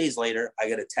 2 days later, I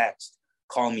get a text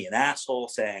calling me an asshole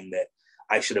saying that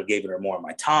I should have given her more of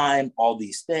my time, all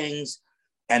these things.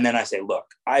 And then I say, look,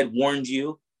 I had warned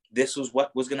you. This was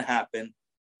what was going to happen.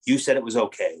 You said it was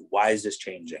okay. Why is this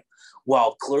changing?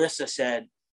 Well, Clarissa said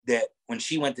that when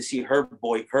she went to see her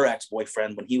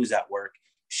ex-boyfriend, when he was at work,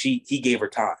 he gave her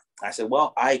time. I said,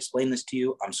 well, I explained this to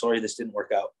you. I'm sorry this didn't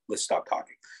work out. Let's stop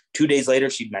talking. 2 days later,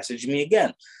 she messaged me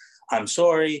again. I'm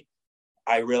sorry.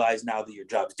 I realize now that your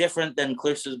job's different than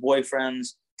Clarissa's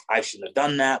boyfriend's. I shouldn't have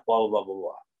done that, blah, blah, blah, blah,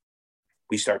 blah.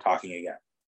 We start talking again.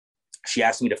 She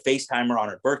asked me to FaceTime her on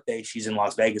her birthday. She's in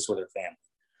Las Vegas with her family.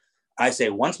 I say,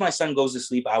 once my son goes to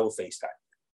sleep, I will FaceTime.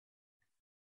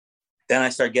 Then I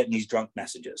start getting these drunk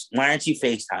messages. Why aren't you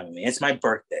FaceTiming me? It's my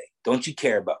birthday. Don't you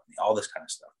care about me? All this kind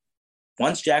of stuff.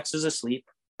 Once Jax is asleep,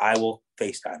 I will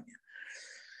FaceTime you.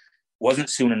 Wasn't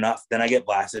soon enough. Then I get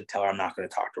blasted, tell her I'm not going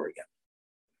to talk to her again.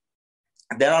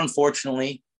 Then,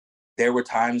 unfortunately, there were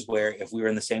times where if we were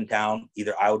in the same town,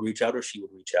 either I would reach out or she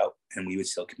would reach out, and we would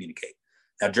still communicate.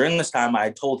 Now, during this time, I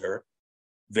had told her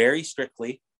very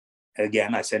strictly,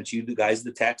 again, I sent you guys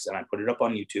the text, and I put it up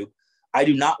on YouTube, I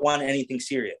do not want anything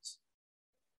serious.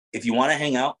 If you want to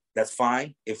hang out, that's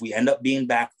fine. If we end up being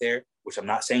back there, which I'm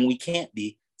not saying we can't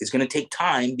be, it's going to take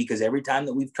time because every time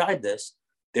that we've tried this,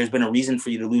 there's been a reason for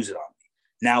you to lose it on me.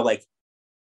 Now, like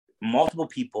multiple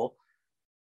people,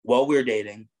 while we were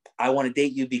dating, I want to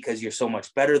date you because you're so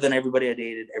much better than everybody I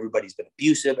dated. Everybody's been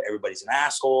abusive. Everybody's an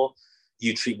asshole.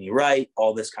 You treat me right.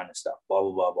 All this kind of stuff. Blah,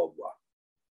 blah, blah, blah, blah.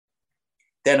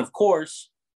 Then, of course,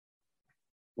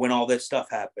 when all this stuff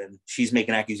happened, she's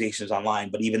making accusations online.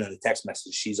 But even in the text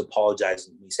message, she's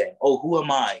apologizing to me saying, oh, who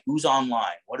am I? Who's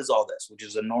online? What is all this? Which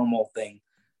is a normal thing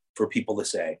for people to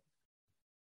say.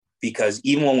 Because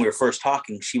even when we were first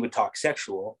talking, she would talk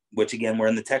sexual, which again, were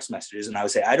in the text messages. And I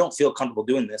would say, I don't feel comfortable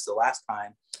doing this. The last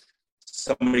time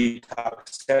somebody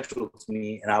talks sexual to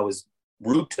me and I was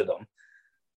rude to them,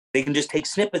 they can just take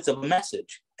snippets of a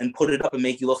message and put it up and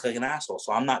make you look like an asshole.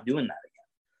 So I'm not doing that again.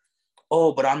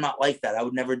 Oh, but I'm not like that. I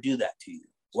would never do that to you.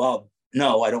 Well,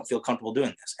 no, I don't feel comfortable doing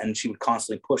this. And she would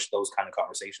constantly push those kind of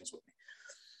conversations with me.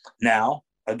 Now,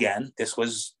 again, this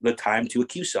was the time to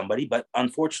accuse somebody, but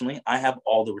unfortunately, I have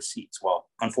all the receipts. Well,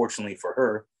 unfortunately for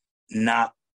her,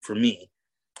 not for me.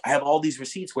 I have all these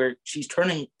receipts where she's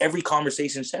turning every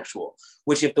conversation sexual,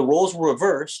 which if the roles were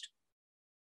reversed,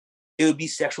 it would be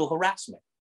sexual harassment.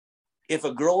 If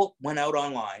a girl went out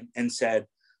online and said,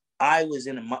 I was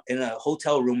in a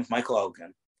hotel room with Michael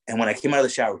Elgin, and when I came out of the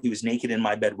shower, he was naked in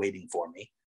my bed waiting for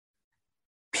me,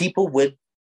 people would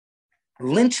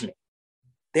lynch me.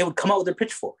 They would come out with their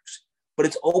pitchforks. But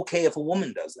it's okay if a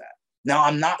woman does that. Now,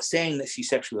 I'm not saying that she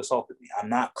sexually assaulted me. I'm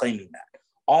not claiming that.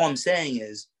 All I'm saying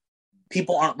is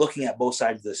people aren't looking at both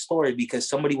sides of the story, because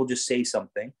somebody will just say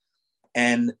something.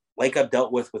 And like I've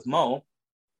dealt with Mo,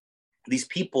 these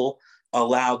people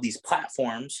allow these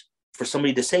platforms for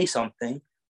somebody to say something,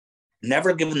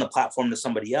 never given the platform to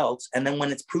somebody else. And then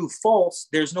when it's proved false,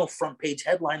 there's no front page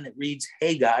headline that reads,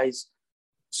 hey guys,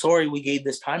 sorry we gave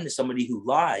this time to somebody who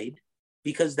lied,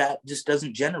 because that just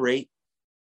doesn't generate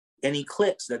any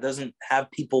clicks. That doesn't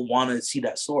have people want to see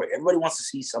that story. Everybody wants to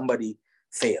see somebody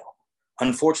fail.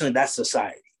 Unfortunately, that's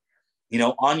society. You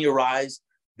know, on your rise,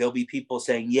 there'll be people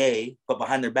saying yay, but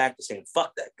behind their back they're saying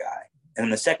fuck that guy.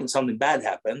 And the second something bad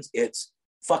happens, it's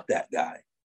fuck that guy,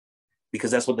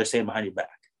 because that's what they're saying behind your back.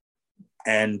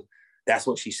 And that's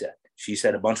what she said. She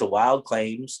said a bunch of wild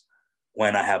claims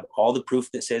when I have all the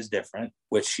proof that says different,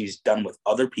 which she's done with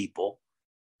other people,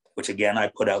 which again,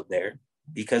 I put out there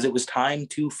because it was time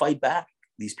to fight back.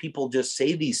 These people just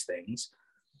say these things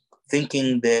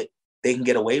thinking that they can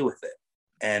get away with it,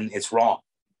 and it's wrong.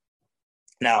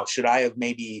 Now, should I have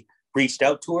maybe reached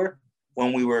out to her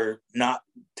when we were not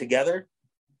together?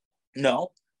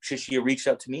 No. Should she have reached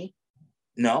out to me?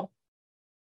 No.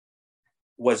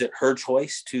 Was it her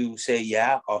choice to say,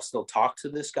 yeah, I'll still talk to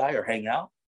this guy or hang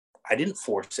out? I didn't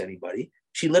force anybody.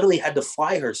 She literally had to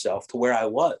fly herself to where I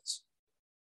was.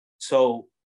 So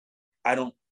I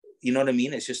don't, you know what I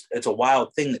mean? It's a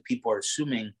wild thing that people are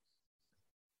assuming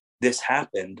this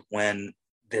happened when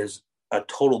there's a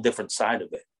total different side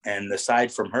of it. And the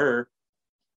side from her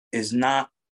is not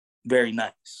very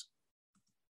nice.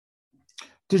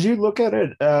 Did you look at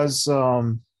it as,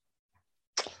 as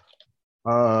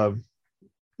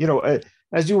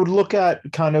you would look at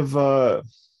kind of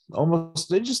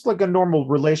almost just like a normal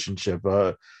relationship,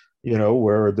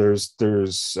 where there's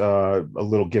a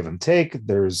little give and take.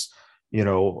 There's,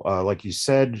 like you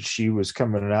said, she was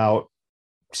coming out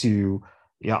to,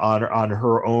 on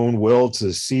her own will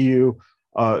to see you.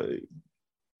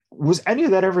 Was any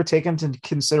of that ever taken into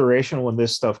consideration when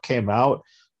this stuff came out?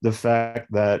 The fact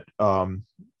that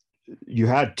you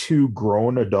had two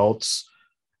grown adults,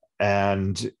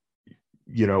 and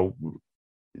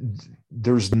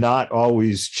there's not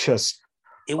always just.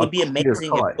 It would be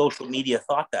amazing if social media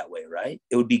thought that way, right?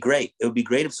 It would be great. It would be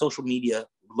great if social media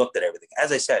looked at everything.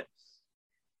 As I said,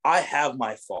 I have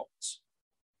my faults.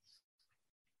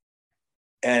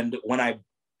 And when I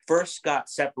first got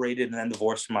separated and then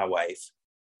divorced from my wife,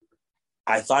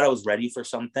 I thought I was ready for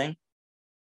something,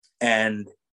 and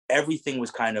everything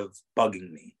was kind of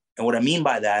bugging me. And what I mean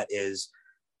by that is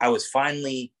I was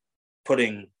finally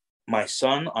putting my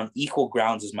son on equal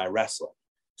grounds as my wrestling.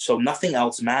 So nothing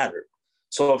else mattered.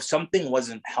 So if something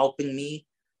wasn't helping me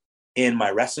in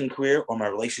my wrestling career or my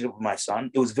relationship with my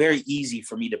son, it was very easy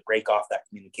for me to break off that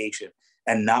communication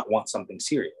and not want something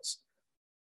serious.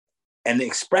 And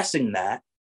expressing that,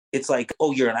 it's like,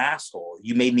 oh, you're an asshole.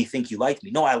 You made me think you liked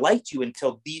me. No, I liked you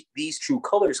until these true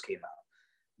colors came out.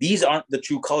 These aren't the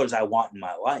true colors I want in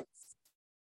my life,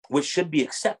 which should be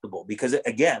acceptable, because,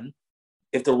 again,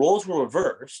 if the roles were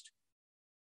reversed,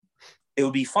 it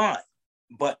would be fine.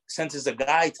 But since it's a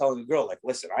guy telling a girl, like,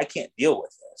 listen, I can't deal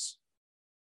with this,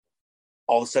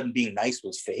 all of a sudden being nice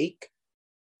was fake.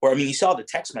 Or, I mean, you saw the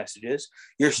text messages.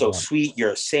 You're so sweet.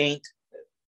 You're a saint.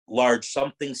 Large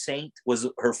something saint was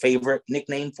her favorite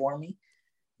nickname for me.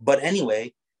 But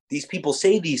anyway, these people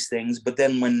say these things, but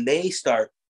then when they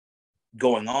start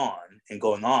going on,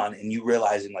 and you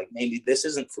realizing, like, maybe this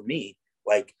isn't for me,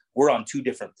 like, we're on two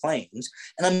different planes.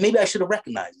 And then maybe I should have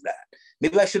recognized that.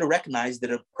 Maybe I should have recognized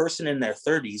that a person in their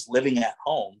 30s living at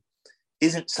home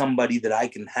isn't somebody that I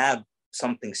can have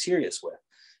something serious with,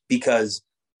 because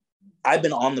I've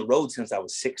been on the road since I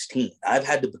was 16. I've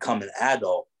had to become an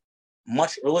adult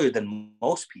much earlier than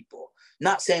most people.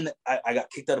 Not saying that I got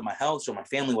kicked out of my house or my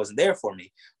family wasn't there for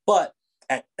me, but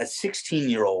at a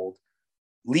 16-year-old,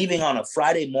 leaving on a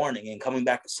Friday morning and coming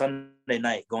back a Sunday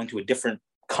night, going to a different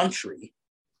country,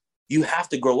 you have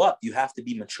to grow up. You have to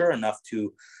be mature enough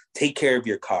to take care of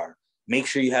your car, make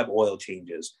sure you have oil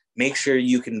changes, make sure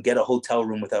you can get a hotel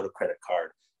room without a credit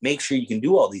card, make sure you can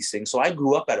do all these things. So I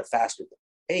grew up at a faster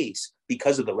pace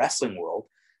because of the wrestling world.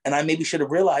 And I maybe should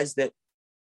have realized that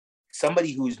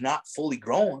somebody who's not fully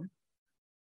grown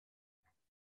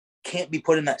can't be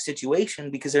put in that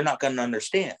situation because they're not going to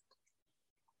understand.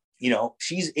 You know,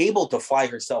 she's able to fly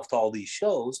herself to all these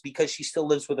shows because she still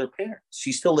lives with her parents.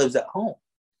 She still lives at home.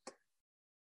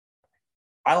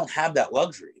 I don't have that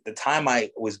luxury. The time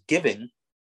I was giving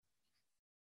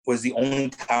was the only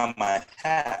time I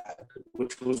had,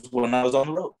 which was when I was on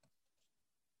the road.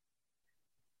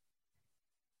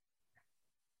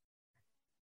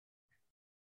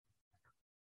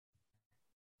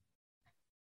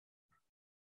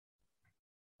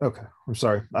 Okay, I'm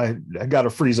sorry. I got to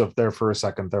freeze up there for a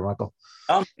second there, Michael.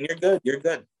 You're good. You're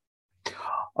good.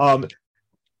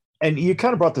 And you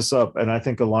kind of brought this up, and I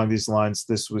think along these lines,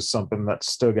 this was something that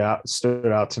stood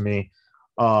out to me.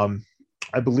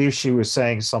 I believe she was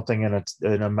saying something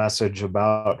in a message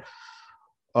about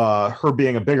her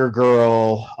being a bigger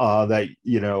girl, that,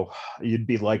 you know, you'd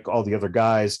be like all the other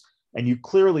guys. And you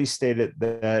clearly stated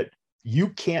that you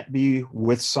can't be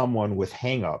with someone with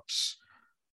hangups.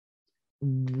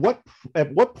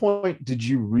 At what point did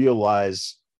you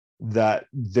realize that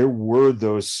there were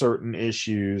those certain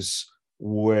issues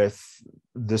with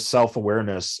the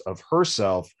self-awareness of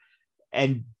herself?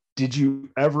 And did you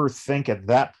ever think at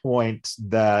that point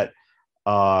that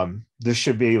this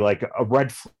should be like a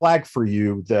red flag for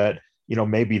you, that, you know,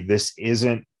 maybe this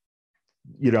isn't,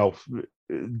 you know,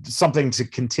 something to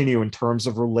continue in terms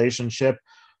of relationship?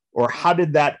 Or how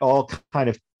did that all kind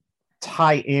of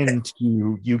tie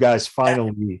into you guys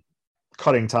finally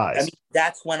cutting ties? I mean,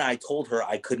 that's when I told her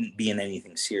I couldn't be in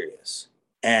anything serious.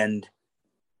 And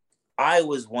I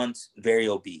was once very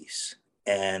obese,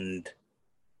 and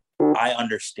I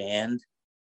understand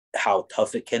how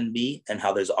tough it can be and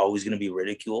how there's always going to be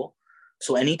ridicule.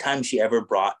 So anytime she ever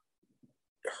brought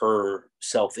her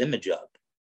self-image up,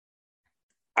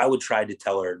 I would try to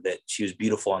tell her that she was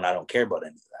beautiful and I don't care about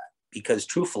any of that. Because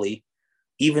truthfully,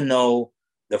 even though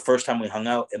the first time we hung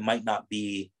out, it might not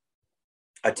be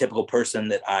a typical person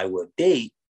that I would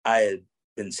date, I had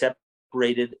been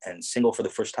separated and single for the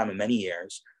first time in many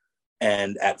years.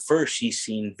 And at first, she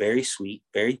seemed very sweet,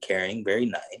 very caring, very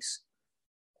nice.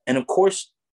 And of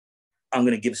course, I'm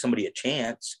going to give somebody a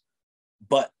chance.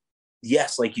 But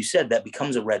yes, like you said, that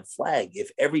becomes a red flag. If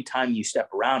every time you step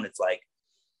around, it's like,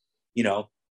 you know,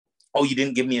 oh, you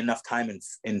didn't give me enough time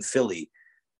in Philly.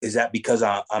 Is that because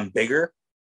I'm bigger?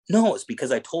 No, it's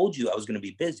because I told you I was going to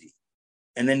be busy.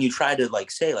 And then you try to like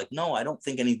say like, no, I don't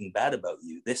think anything bad about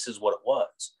you. This is what it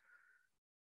was.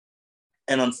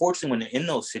 And unfortunately, when you're in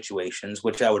those situations,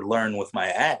 which I would learn with my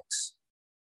ex,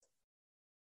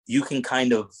 you can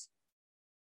kind of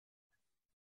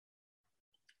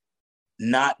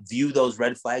not view those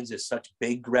red flags as such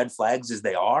big red flags as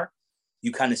they are.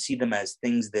 You kind of see them as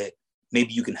things that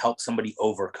maybe you can help somebody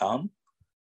overcome.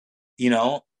 You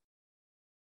know,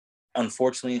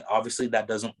 unfortunately, obviously that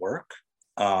doesn't work.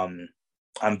 I'm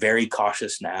very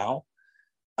cautious now.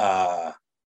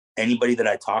 Anybody that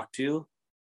I talk to,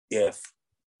 if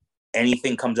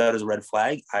anything comes out as a red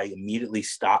flag, I immediately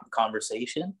stop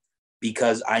conversation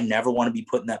because I never want to be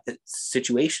put in that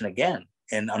situation again.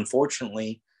 And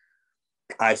unfortunately,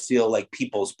 I feel like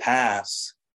people's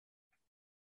past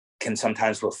can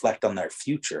sometimes reflect on their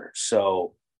future.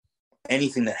 So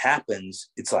anything that happens,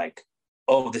 it's like,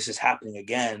 oh, this is happening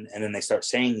again. And then they start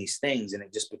saying these things and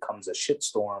it just becomes a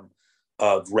shitstorm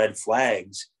of red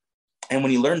flags. And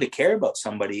when you learn to care about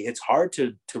somebody, it's hard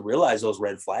to realize those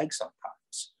red flags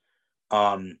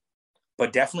sometimes.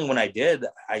 But definitely when I did,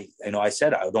 I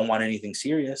said, I don't want anything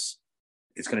serious.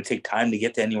 It's going to take time to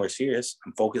get to anywhere serious.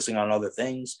 I'm focusing on other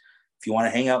things. If you want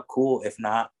to hang out, cool. If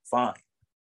not, fine.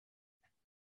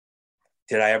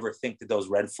 Did I ever think that those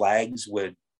red flags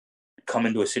would come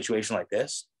into a situation like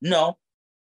this? No.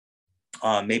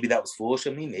 Maybe that was foolish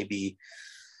of me. Maybe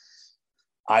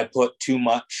I put too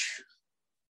much.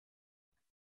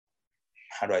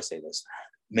 How do I say this?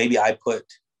 Maybe I put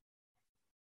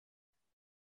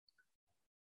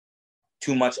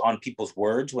too much on people's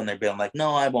words when they've been like,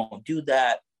 no, I won't do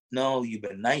that. No, you've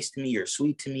been nice to me. You're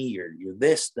sweet to me. You're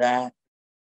this, that.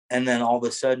 And then all of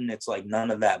a sudden it's like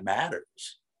none of that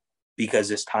matters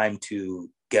because it's time to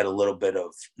get a little bit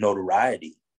of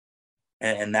notoriety.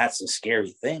 And that's a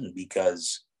scary thing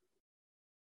because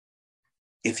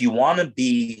if you want to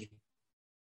be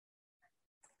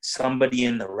somebody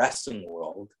in the wrestling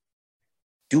world,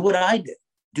 do what I did.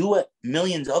 Do what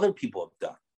millions of other people have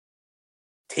done.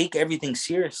 Take everything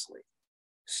seriously.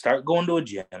 Start going to a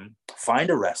gym, find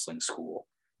a wrestling school,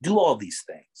 do all these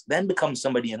things, then become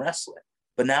somebody in wrestling.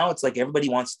 But now it's like everybody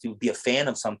wants to be a fan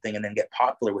of something and then get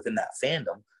popular within that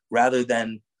fandom rather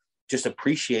than just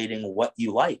appreciating what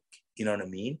you like. You know what I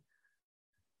mean?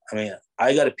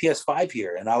 I got a PS5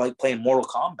 here and I like playing Mortal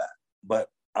Kombat, but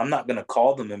I'm not going to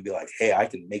call them and be like, hey, I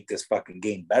can make this fucking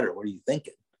game better. What are you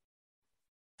thinking?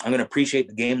 I'm going to appreciate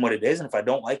the game what it is. And if I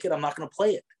don't like it, I'm not going to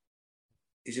play it.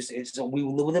 We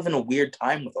live in a weird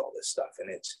time with all this stuff. And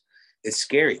it's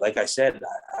scary. Like I said,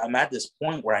 I'm at this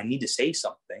point where I need to say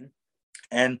something.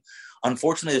 And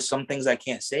unfortunately, there's some things I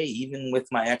can't say, even with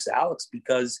my ex Alex,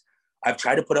 because I've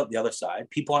tried to put up the other side.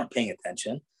 People aren't paying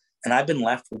attention. And I've been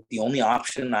left with the only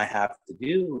option I have to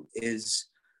do is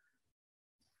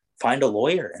find a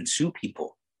lawyer and sue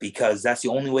people, because that's the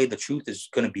only way the truth is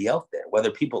going to be out there.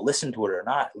 Whether people listen to it or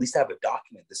not, at least have a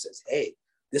document that says, hey,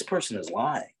 this person is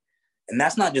lying. And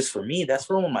that's not just for me. That's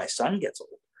for when my son gets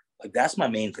older. Like, that's my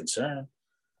main concern.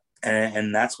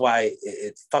 And that's why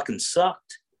it fucking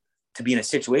sucked to be in a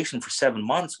situation for 7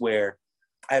 months where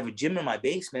I have a gym in my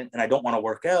basement and I don't want to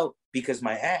work out because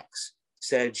my ex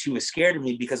said she was scared of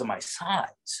me because of my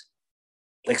size.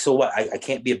 Like, so what? I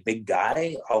can't be a big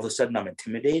guy. All of a sudden I'm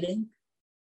intimidating.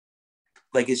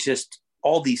 Like, it's just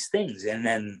all these things. And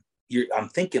then I'm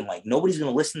thinking, like, nobody's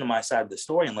going to listen to my side of the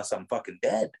story unless I'm fucking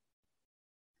dead.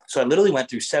 So I literally went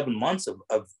through 7 months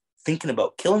of thinking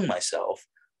about killing myself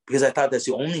because I thought that's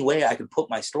the only way I could put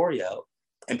my story out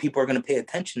and people are going to pay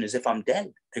attention is if I'm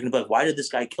dead. They're going to be like, why did this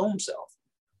guy kill himself?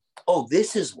 Oh,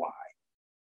 this is why.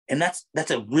 And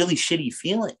that's a really shitty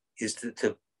feeling, is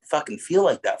to fucking feel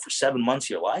like that for 7 months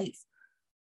of your life.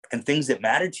 And things that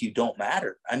matter to you don't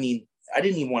matter. I mean, I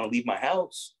didn't even want to leave my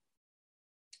house.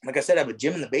 Like I said, I have a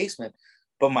gym in the basement,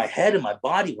 but my head and my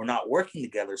body were not working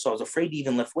together. So I was afraid to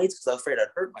even lift weights because I was afraid I'd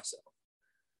hurt myself.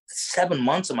 7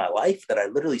 months of my life that I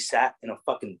literally sat in a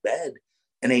fucking bed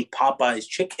and ate Popeye's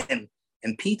chicken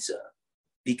and pizza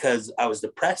because I was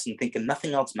depressed and thinking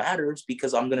nothing else matters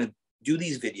because I'm going to do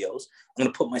these videos. I'm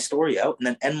going to put my story out and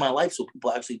then end my life so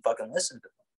people actually fucking listen to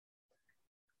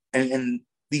them. And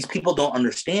these people don't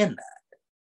understand that.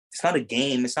 It's not a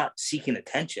game. It's not seeking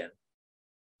attention.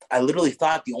 I literally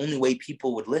thought the only way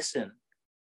people would listen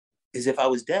is if I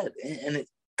was dead. And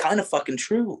it's kind of fucking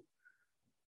true.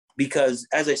 Because,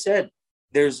 as I said,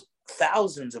 there's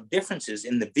thousands of differences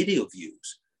in the video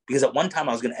views. Because at one time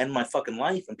I was going to end my fucking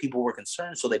life and people were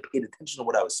concerned, so they paid attention to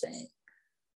what I was saying.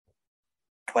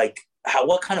 Like,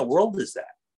 what kind of world is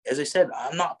that? As I said,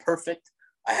 I'm not perfect.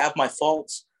 I have my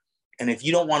faults. And if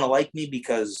you don't want to like me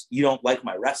because you don't like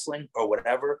my wrestling or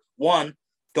whatever, one,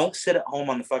 don't sit at home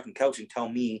on the fucking couch and tell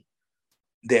me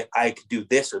that I could do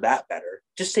this or that better.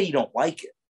 Just say you don't like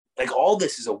it. Like, all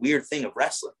this is a weird thing of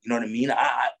wrestling. You know what I mean?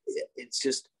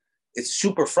 It's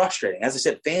super frustrating. As I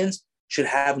said, fans should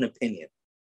have an opinion.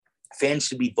 Fans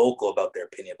should be vocal about their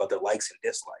opinion, about their likes and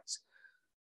dislikes.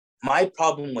 My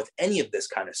problem with any of this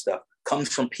kind of stuff comes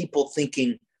from people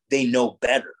thinking they know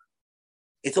better.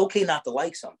 It's okay not to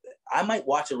like something. I might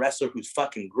watch a wrestler who's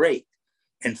fucking great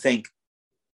and think,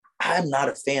 I'm not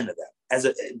a fan of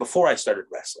them. Before I started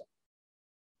wrestling,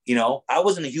 you know, I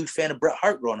wasn't a huge fan of Bret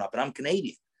Hart growing up, and I'm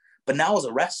Canadian. But now as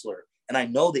a wrestler, and I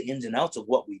know the ins and outs of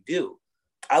what we do,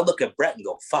 I look at Bret and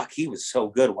go, fuck, he was so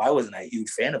good. Why wasn't I a huge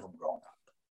fan of him growing up?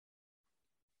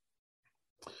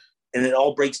 And it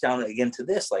all breaks down again to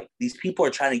this. Like, these people are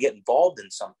trying to get involved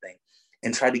in something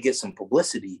and try to get some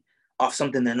publicity off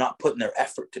something they're not putting their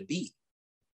effort to be.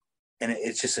 And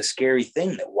it's just a scary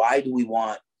thing that why do we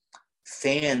want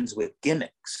fans with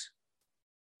gimmicks?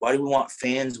 Why do we want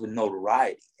fans with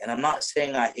notoriety? And I'm not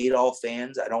saying I hate all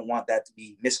fans. I don't want that to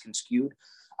be misconstrued.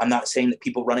 I'm not saying that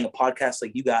people running a podcast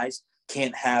like you guys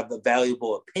can't have a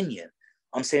valuable opinion.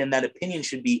 I'm saying that opinion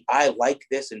should be, I like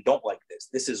this and don't like this.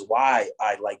 This is why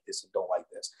I like this and don't like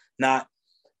this. Not,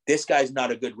 this guy's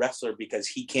not a good wrestler because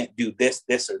he can't do this,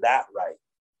 or that right.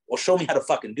 Well, show me how to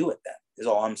fucking do it then, is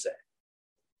all I'm saying.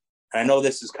 And I know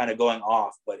this is kind of going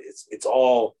off, but it's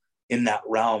all in that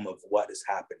realm of what has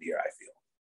happened here, I feel.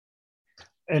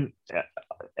 And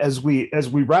as we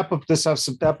wrap up this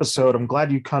episode, I'm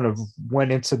glad you kind of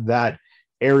went into that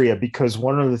area, because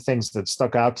one of the things that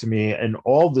stuck out to me and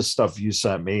all the stuff you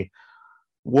sent me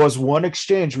was one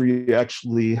exchange where you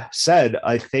actually said,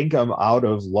 I think I'm out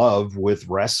of love with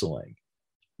wrestling.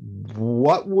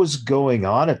 What was going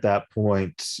on at that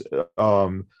point?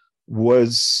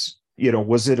 Was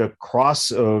it a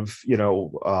cross of,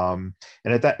 and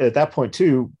at that point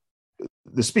too,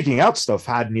 the speaking out stuff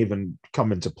hadn't even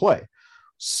come into play.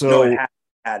 So no, it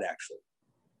had actually.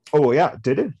 Oh yeah,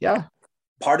 did it? Yeah.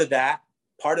 Part of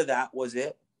that was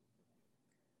it.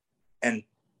 And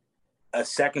a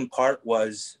second part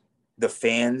was the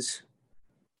fans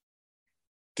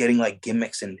getting like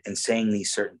gimmicks and saying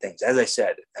these certain things. As I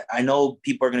said, I know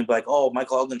people are going to be like, oh,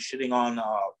 Michael Elgin's shitting on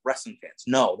wrestling fans.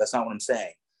 No, that's not what I'm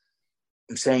saying.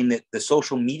 I'm saying that the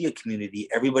social media community,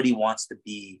 everybody wants to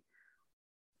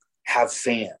have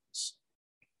fans.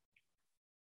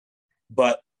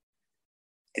 But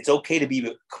it's okay to be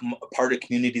a part of a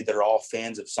community that are all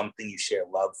fans of something you share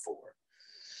love for.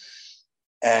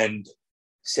 And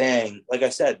saying, like I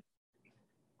said,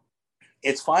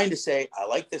 it's fine to say, I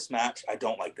like this match, I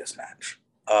don't like this match.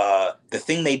 The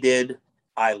thing they did,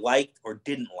 I liked or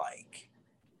didn't like.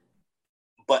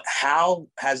 But how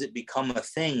has it become a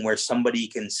thing where somebody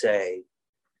can say,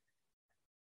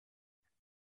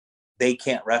 they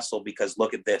can't wrestle because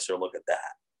look at this or look at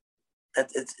that?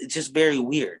 It's just very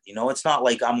weird. You know, it's not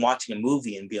like I'm watching a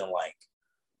movie and being like,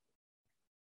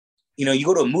 you know, you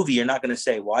go to a movie, you're not going to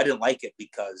say, well, I didn't like it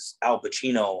because Al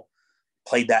Pacino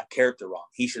played that character wrong.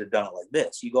 He should have done it like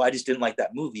this. You go, I just didn't like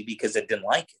that movie because I didn't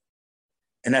like it.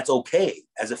 And that's okay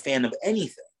as a fan of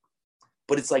anything.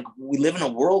 But it's like we live in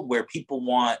a world where people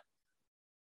want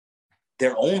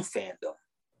their own fandom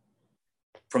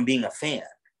from being a fan.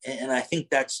 And I think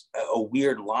that's a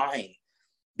weird line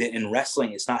that in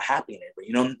wrestling it's not happening. But,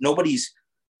 you know, nobody's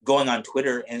going on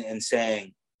Twitter and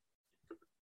saying,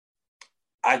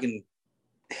 I can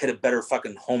hit a better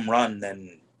fucking home run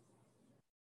than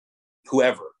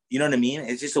whoever. You know what I mean?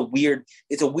 It's just a weird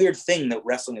thing that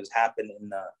wrestling has happened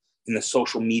in the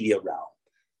social media realm.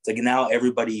 It's like now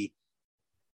everybody,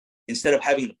 instead of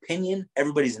having an opinion,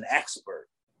 everybody's an expert.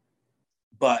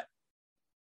 But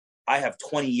I have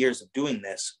 20 years of doing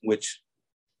this, which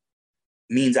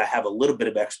means I have a little bit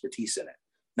of expertise in it.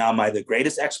 Now, am I the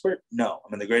greatest expert? No.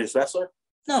 Am I the greatest wrestler?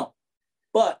 No.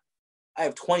 But I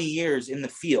have 20 years in the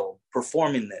field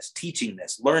performing this, teaching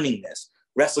this, learning this,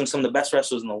 wrestling some of the best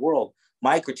wrestlers in the world.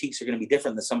 My critiques are going to be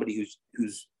different than somebody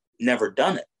who's never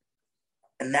done it.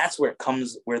 And that's where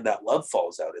that love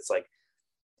falls out. It's like,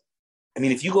 I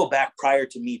mean, if you go back prior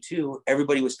to Me Too,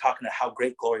 everybody was talking to how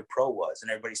great Glory Pro was, and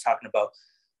everybody's talking about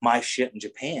my shit in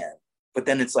Japan. But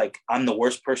then it's like, I'm the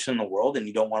worst person in the world and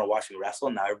you don't want to watch me wrestle.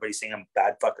 And now everybody's saying I'm a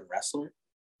bad fucking wrestler.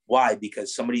 Why?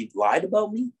 Because somebody lied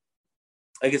about me?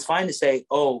 Like, it's fine to say,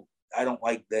 oh, I don't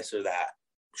like this or that.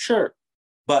 Sure.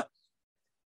 But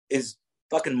is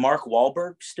fucking Mark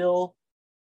Wahlberg still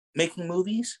making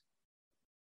movies?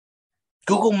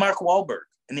 Google Mark Wahlberg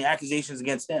and the accusations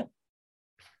against him.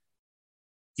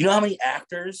 You know how many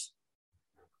actors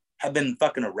have been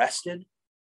fucking arrested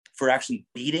for actually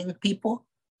beating people?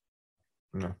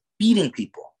 No. Beating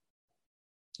people.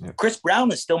 Yeah. Chris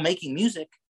Brown is still making music,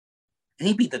 and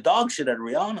he beat the dog shit out of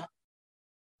Rihanna.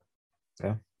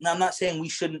 Yeah. Now, I'm not saying we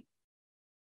shouldn't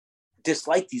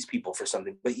dislike these people for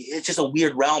something, but it's just a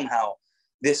weird realm how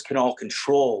this can all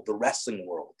control the wrestling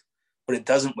world, but it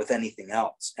doesn't with anything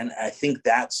else. And I think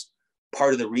that's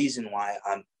part of the reason why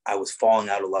I was falling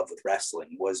out of love with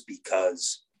wrestling, was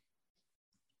because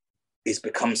it's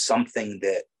become something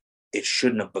that it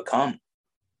shouldn't have become.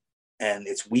 And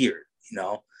it's weird, you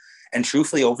know? And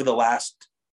truthfully, over the last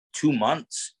 2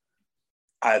 months,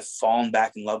 I've fallen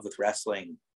back in love with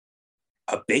wrestling,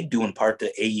 a big due in part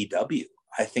to AEW.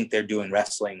 I think they're doing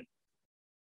wrestling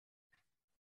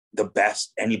the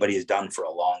best anybody has done for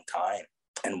a long time.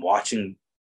 And watching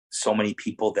so many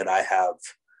people that I have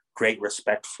great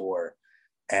respect for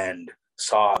and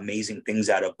saw amazing things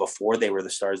out of before they were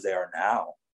the stars they are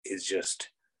now is just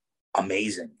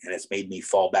amazing. And it's made me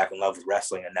fall back in love with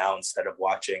wrestling. And now, instead of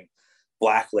watching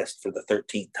Blacklist for the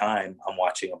 13th time, I'm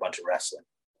watching a bunch of wrestling.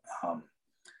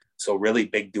 So really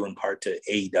big due in part to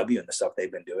AEW and the stuff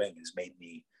they've been doing has made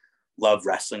me love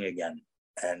wrestling again.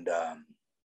 And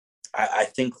I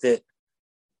think that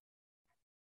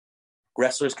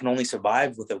wrestlers can only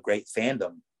survive with a great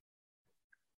fandom.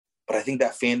 But I think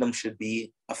that fandom should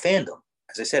be a fandom.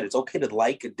 As I said, it's okay to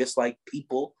like or dislike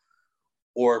people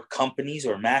or companies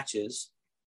or matches.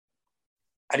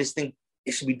 I just think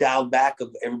it should be dialed back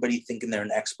of everybody thinking they're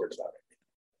an expert about it.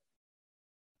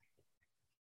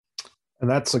 And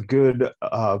that's a good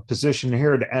position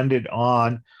here to end it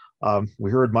on.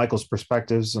 We heard Michael's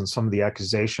perspectives on some of the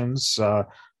accusations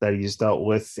that he's dealt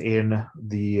with in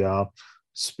the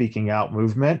speaking out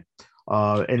movement.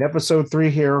 In episode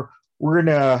 3 here, we're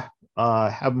going to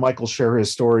have Michael share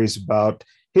his stories about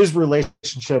his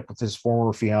relationship with his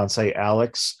former fiance,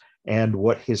 Alex, and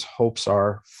what his hopes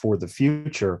are for the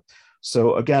future.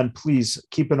 So again, please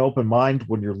keep an open mind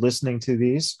when you're listening to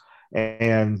these.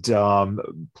 And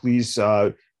please,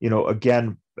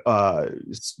 again,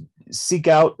 seek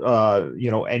out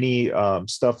any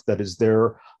stuff that is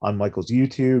there on Michael's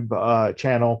YouTube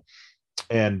channel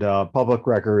and public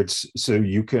records, so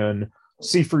you can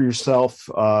see for yourself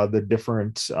the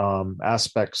different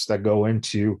aspects that go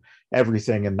into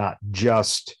everything, and not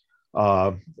just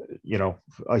a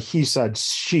he said,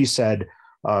 she said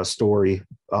story.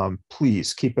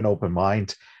 Please keep an open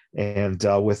mind. And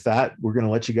with that, we're going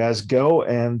to let you guys go,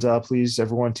 and please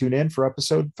everyone tune in for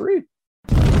episode 3.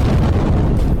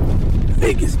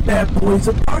 Vegas bad boys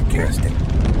of podcasting.